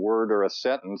cancer a word or a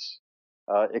sentence?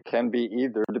 It can be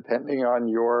either, depending on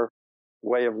your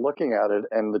way of looking at it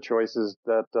and the choices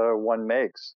that one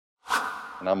makes.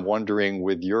 And I'm wondering,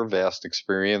 with your vast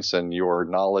experience and your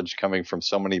knowledge coming from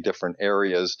so many different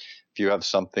areas, if you have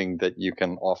something that you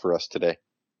can offer us today.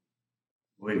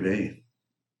 Oy vey.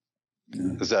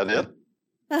 Is that it?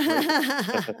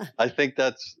 I think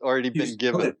that's already been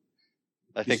given.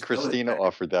 I think Christina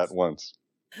offered that once.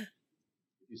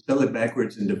 You spell it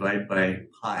backwards and divide by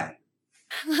pi.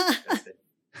 That's it.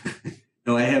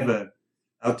 No,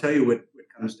 I'll tell you what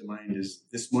comes to mind is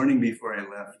this morning before I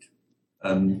left,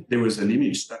 there was an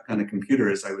image stuck on a computer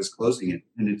as I was closing it,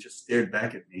 and it just stared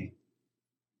back at me.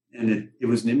 And it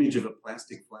was an image of a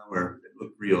plastic flower that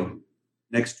looked real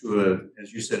next to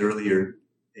as you said earlier,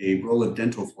 a roll of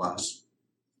dental floss.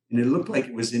 And it looked like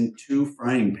it was in 2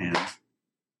 frying pans.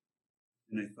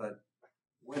 And I thought,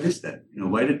 what is that?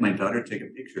 Why did my daughter take a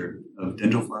picture of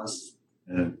dental floss,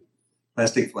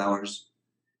 plastic flowers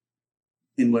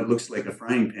in what looks like a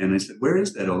frying pan? I said, "Where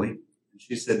is that, Oli?" And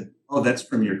she said, "Oh, that's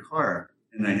from your car.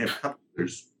 And I have cup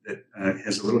holders that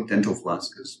has a little dental floss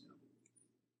because,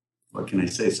 what can I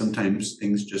say? Sometimes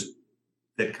things just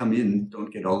that come in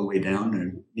don't get all the way down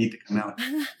or need to come out."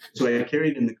 So I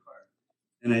carried in the car.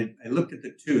 And I looked at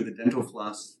the 2, the dental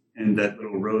floss and that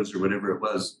little rose or whatever it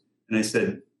was. And I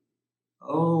said,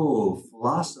 "Oh,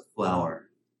 flossiflower."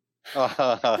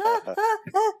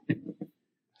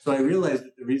 So I realized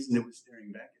that the reason it was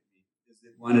staring back at me is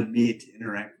it wanted me to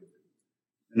interact with it.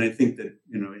 And I think that,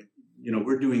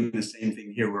 we're doing the same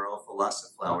thing here. We're all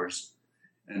flossiflowers.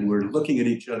 And we're looking at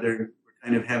each other. We're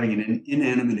kind of having an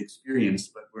inanimate experience,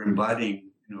 but we're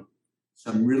embodying,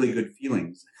 some really good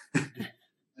feelings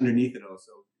underneath it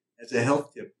also. As a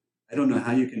health tip, I don't know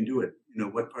how you can do it.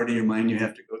 What part of your mind you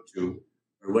have to go to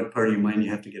or what part of your mind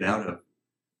you have to get out of.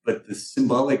 But the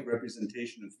symbolic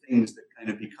representation of things that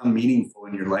kind of become meaningful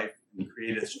in your life and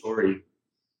create a story,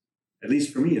 at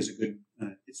least for me, is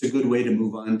it's a good way to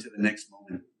move on to the next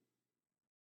moment.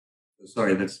 So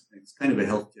sorry, it's kind of a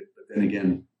health tip, but then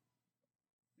again,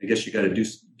 I guess you got to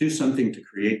do something to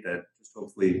create that. Just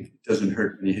hopefully it doesn't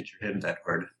hurt when you hit your head that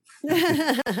hard.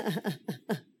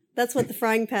 That's what the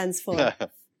frying pan's for.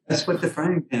 That's what the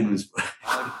frying pan was for.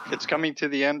 It's coming to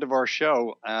the end of our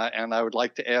show, and I would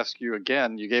like to ask you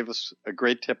again. You gave us a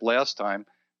great tip last time. Do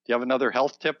you have another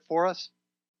health tip for us?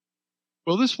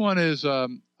 Well, this one is, I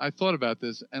thought about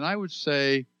this, and I would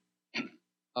say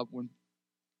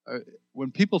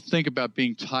when people think about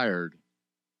being tired,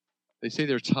 they say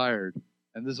they're tired,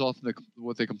 and this is often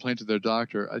what they complain to their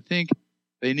doctor. I think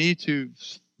they need to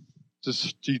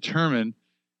just determine,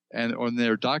 or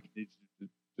their doctor needs to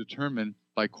determine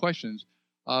by questions,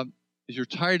 is your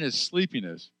tiredness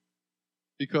sleepiness?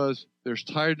 Because there's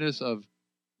tiredness of,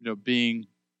 being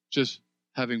just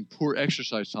having poor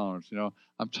exercise tolerance.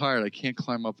 I'm tired. I can't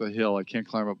climb up a hill. I can't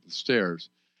climb up the stairs.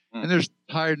 And there's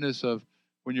tiredness of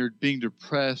when you're being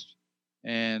depressed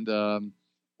and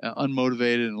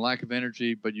unmotivated and lack of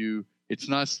energy, but it's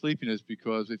not sleepiness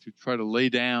because if you try to lay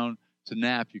down to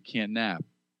nap, you can't nap.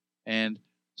 And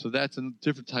so that's a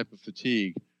different type of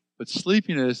fatigue. But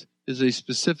sleepiness is a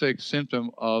specific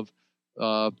symptom of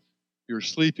you're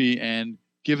sleepy, and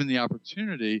given the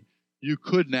opportunity, you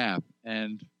could nap,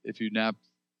 and if you nap,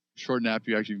 short nap,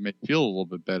 you actually may feel a little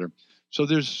bit better.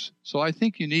 So I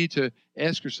think you need to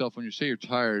ask yourself when you say you're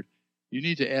tired, you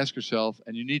need to ask yourself,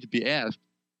 and you need to be asked,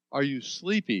 are you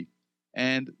sleepy?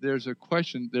 And there's a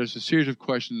series of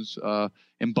questions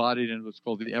embodied in what's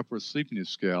called the Epworth Sleepiness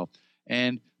Scale.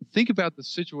 And think about the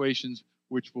situations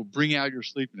which will bring out your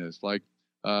sleepiness. Like,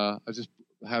 I just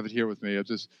have it here with me. It's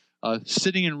just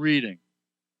sitting and reading,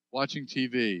 watching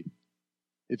TV.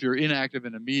 If you're inactive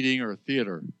in a meeting or a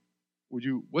theater,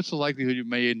 what's the likelihood you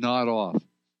may nod off?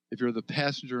 If you're the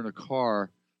passenger in a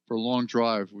car for a long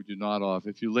drive, would you nod off?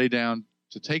 If you lay down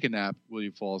to take a nap, will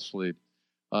you fall asleep?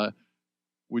 Are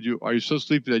you so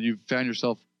sleepy that you found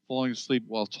yourself falling asleep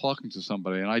while talking to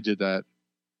somebody? And I did that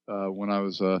when I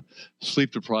was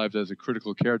sleep deprived as a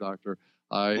critical care doctor.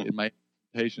 In my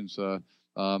patients,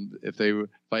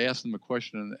 if I asked them a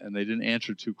question and they didn't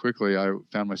answer too quickly, I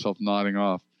found myself nodding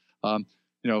off.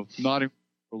 Nodding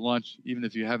for lunch, even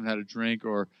if you haven't had a drink,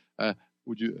 or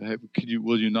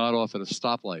will you nod off at a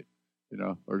stoplight,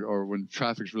 or when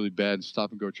traffic's really bad and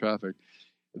stop and go traffic.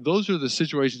 Those are the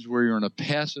situations where you're in a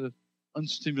passive,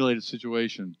 unstimulated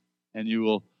situation, and you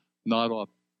will nod off.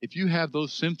 If you have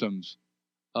those symptoms,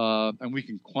 and we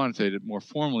can quantitate it more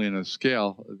formally in a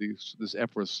scale, this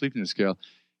Epworth Sleepiness Scale.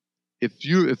 If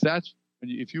you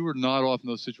were to nod off in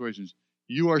those situations,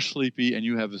 you are sleepy and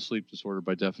you have a sleep disorder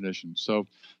by definition. So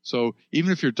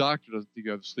even if your doctor doesn't think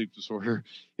you have a sleep disorder,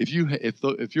 if your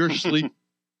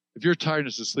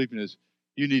tiredness is sleepiness,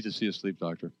 you need to see a sleep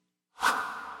doctor.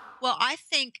 Well, I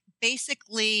think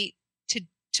basically to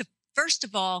first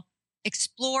of all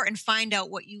explore and find out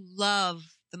what you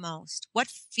love the most, what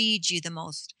feeds you the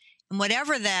most, and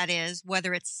whatever that is,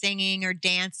 whether it's singing or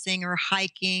dancing or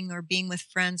hiking or being with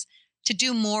friends, to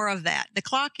do more of that. The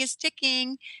clock is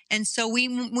ticking, and so we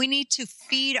need to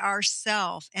feed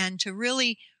ourselves and to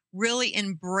really, really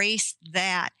embrace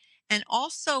that. And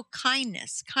also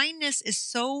kindness. Kindness is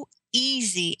so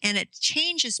easy, and it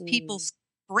changes people's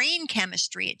brain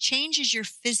chemistry. It changes your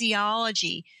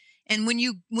physiology. And when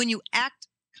you act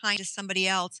kind to somebody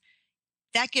else,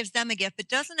 that gives them a gift. But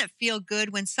doesn't it feel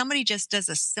good when somebody just does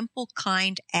a simple,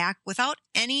 kind act without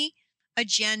any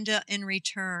agenda in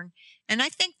return? And I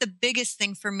think the biggest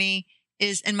thing for me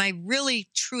is, and my really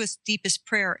truest, deepest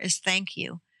prayer is thank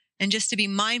you. And just to be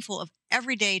mindful of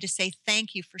every day to say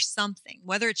thank you for something,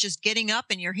 whether it's just getting up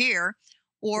and you're here,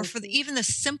 or for even the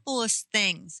simplest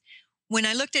things. When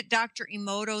I looked at Dr.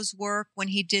 Emoto's work, when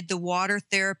he did the water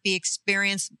therapy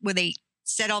experience where they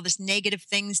said all this negative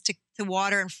things to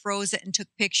water and froze it and took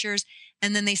pictures,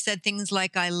 and then they said things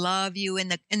like "I love you,"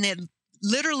 and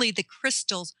literally the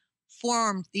crystals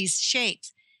formed these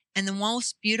shapes, and the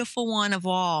most beautiful one of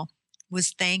all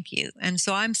was "thank you." And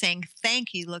so I'm saying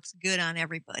thank you looks good on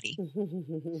everybody.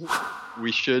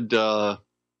 We should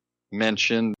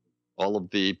mention all of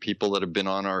the people that have been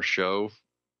on our show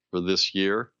for this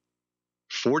year.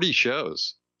 40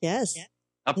 shows. Yes.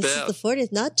 Not this bad. is the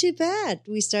 40th. Not too bad.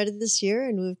 We started this year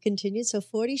and we've continued. So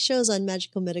 40 shows on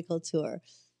Magical Medical Tour.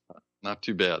 Not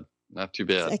too bad. Not too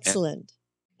bad. It's excellent.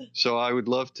 And so I would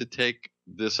love to take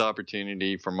this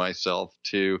opportunity for myself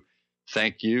to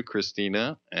thank you,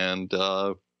 Christina, and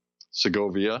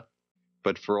Segovia,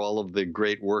 but for all of the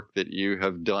great work that you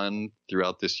have done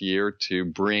throughout this year to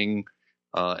bring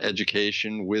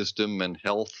education, wisdom, and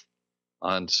health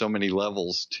on so many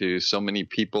levels to so many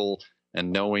people,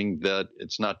 and knowing that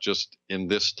it's not just in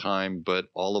this time, but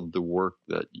all of the work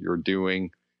that you're doing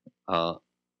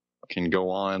can go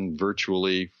on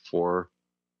virtually for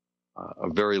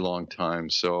a very long time.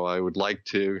 So I would like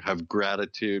to have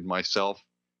gratitude myself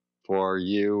for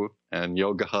you and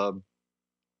Yoga Hub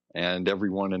and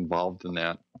everyone involved in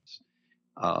that.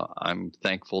 I'm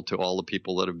thankful to all the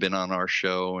people that have been on our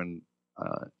show and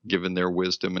given their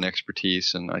wisdom and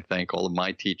expertise. And I thank all of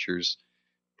my teachers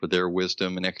for their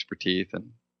wisdom and expertise.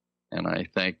 And I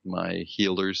thank my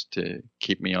healers to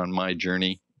keep me on my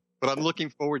journey. But I'm looking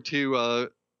forward to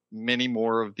many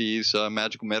more of these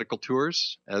magical medical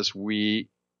tours as we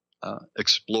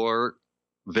explore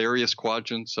various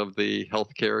quadrants of the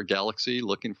healthcare galaxy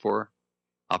looking for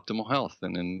optimal health.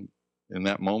 And in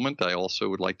that moment, I also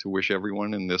would like to wish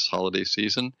everyone in this holiday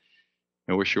season,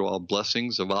 I wish you all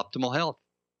blessings of optimal health.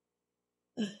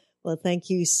 Well, thank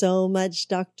you so much,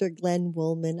 Dr. Glenn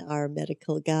Woolman, our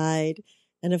medical guide.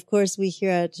 And of course, we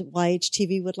here at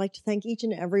YHTV would like to thank each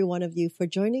and every one of you for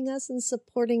joining us and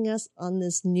supporting us on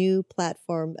this new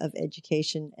platform of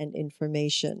education and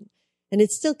information. And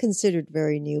it's still considered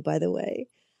very new, by the way.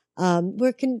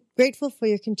 We're grateful for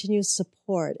your continuous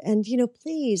support. And,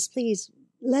 please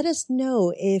let us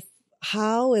know if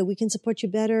how we can support you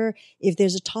better, if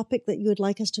there's a topic that you would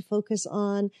like us to focus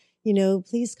on,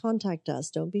 please contact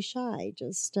us. Don't be shy.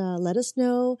 Just let us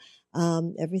know.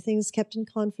 Everything's kept in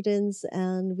confidence,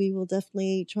 and we will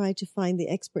definitely try to find the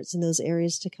experts in those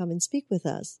areas to come and speak with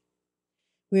us.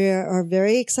 We are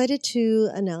very excited to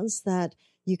announce that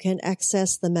you can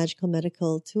access the Magical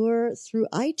Medical Tour through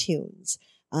iTunes.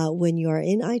 When you are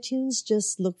in iTunes,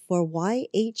 just look for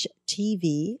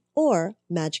YHTV or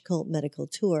Magical Medical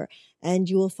Tour, and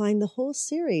you will find the whole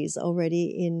series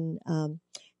already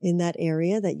in that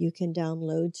area that you can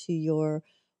download to your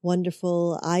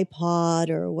wonderful iPod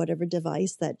or whatever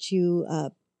device that you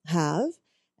have,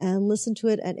 and listen to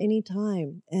it at any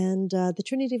time. And the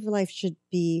Trinity of Life should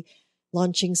be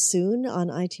launching soon on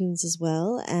iTunes as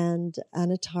well, and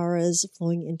Anatara's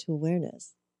Flowing into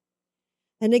Awareness.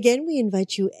 And again, we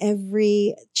invite you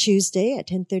every Tuesday at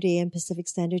 10:30 a.m. Pacific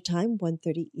Standard Time,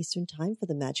 1:30 Eastern Time for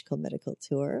the Magical Medical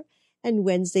Tour, and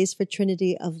Wednesdays for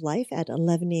Trinity of Life at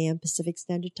 11 a.m. Pacific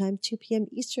Standard Time, 2 p.m.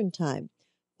 Eastern Time,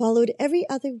 followed every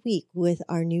other week with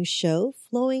our new show,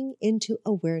 Flowing into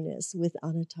Awareness with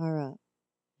Anatara.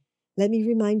 Let me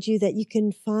remind you that you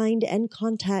can find and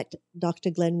contact Dr.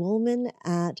 Glenn Woolman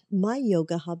at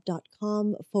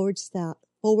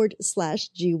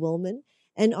myyogahub.com/G Woolman,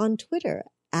 and on Twitter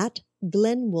at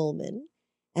Glenn Woolman,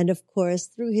 and of course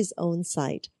through his own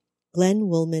site,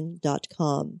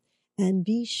 glennwoolman.com. And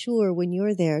be sure when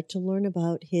you're there to learn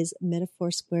about his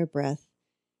Metaphor Square Breath.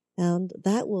 And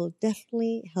that will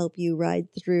definitely help you ride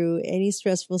through any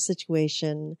stressful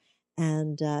situation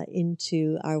and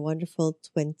into our wonderful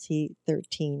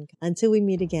 2013. Until we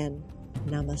meet again,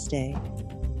 namaste.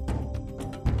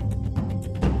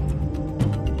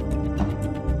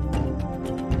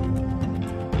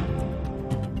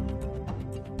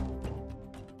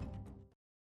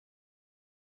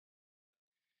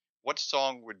 What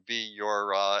song would be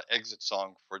your exit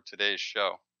song for today's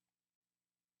show?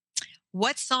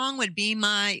 What song would be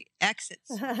my exit?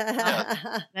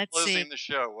 Let's Closing see. the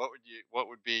show. What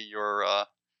would be your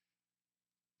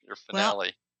finale?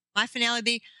 Well, my finale would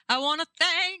be, I want to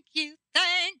thank you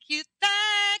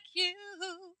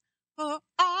for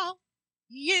all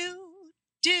you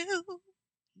do.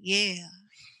 Yeah.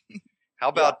 How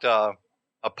about a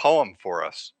poem for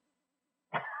us?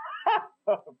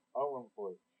 Poem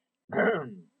for you.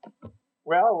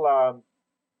 Well,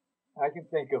 I can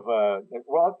think of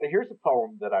here's a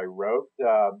poem that I wrote.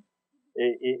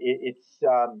 It's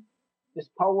this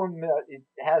poem. It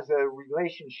has a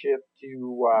relationship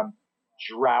to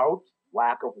drought,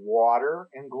 lack of water,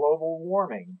 and global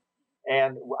warming.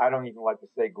 And I don't even like to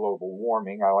say global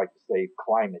warming. I like to say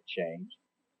climate change.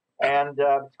 And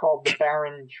it's called The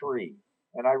Barren Tree.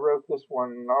 And I wrote this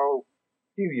one, a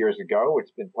few years ago.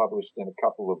 It's been published in a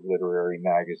couple of literary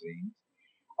magazines.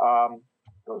 It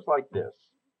goes like this.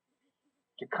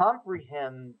 To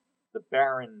comprehend the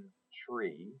barren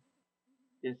tree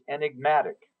is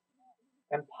enigmatic,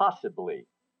 and possibly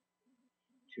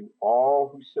to all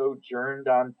who sojourned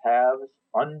on paths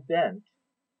unbent,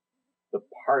 the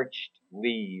parched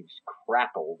leaves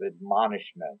crackled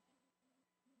admonishment.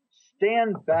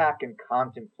 Stand back and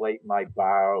contemplate my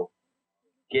bough,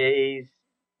 gaze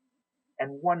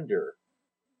and wonder,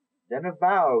 then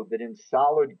avow that in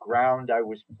solid ground I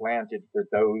was planted for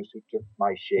those who took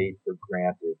my shade for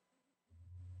granted.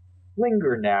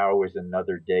 Linger now as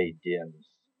another day dims,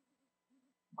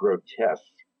 grotesque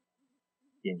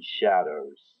in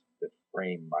shadows that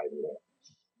frame my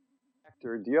limbs.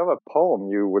 Hector, do you have a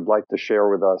poem you would like to share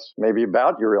with us, maybe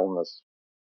about your illness?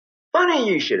 Funny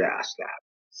you should ask that.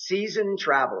 Seasoned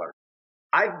traveler.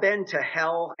 I've been to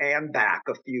hell and back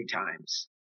a few times.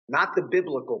 Not the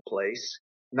biblical place,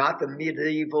 not the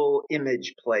medieval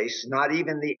image place, not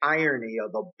even the irony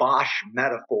of the Bosch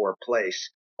metaphor place,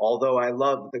 although I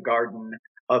love the garden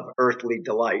of earthly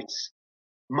delights.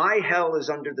 My hell is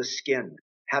under the skin,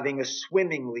 having a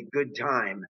swimmingly good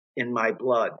time in my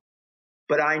blood.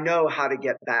 But I know how to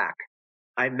get back.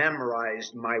 I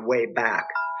memorized my way back.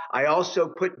 I also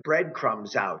put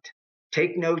breadcrumbs out.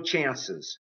 Take no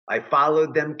chances. I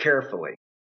followed them carefully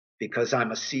because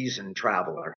I'm a seasoned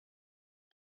traveler.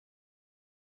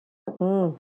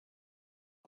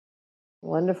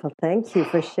 Wonderful. Thank you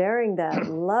for sharing that.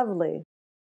 Lovely.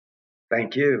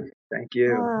 Thank you. Thank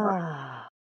you.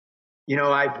 You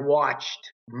know, I've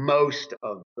watched most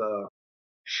of the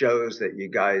shows that you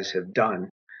guys have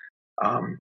done,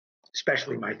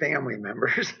 especially my family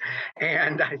members.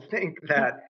 And I think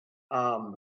that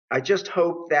I just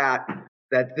hope that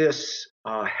this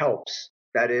helps,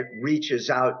 that it reaches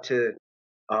out to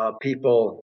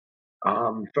people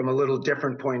from a little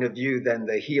different point of view than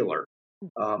the healer,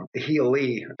 the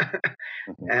healee.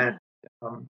 And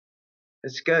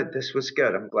It's good. This was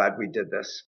good. I'm glad we did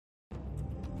this.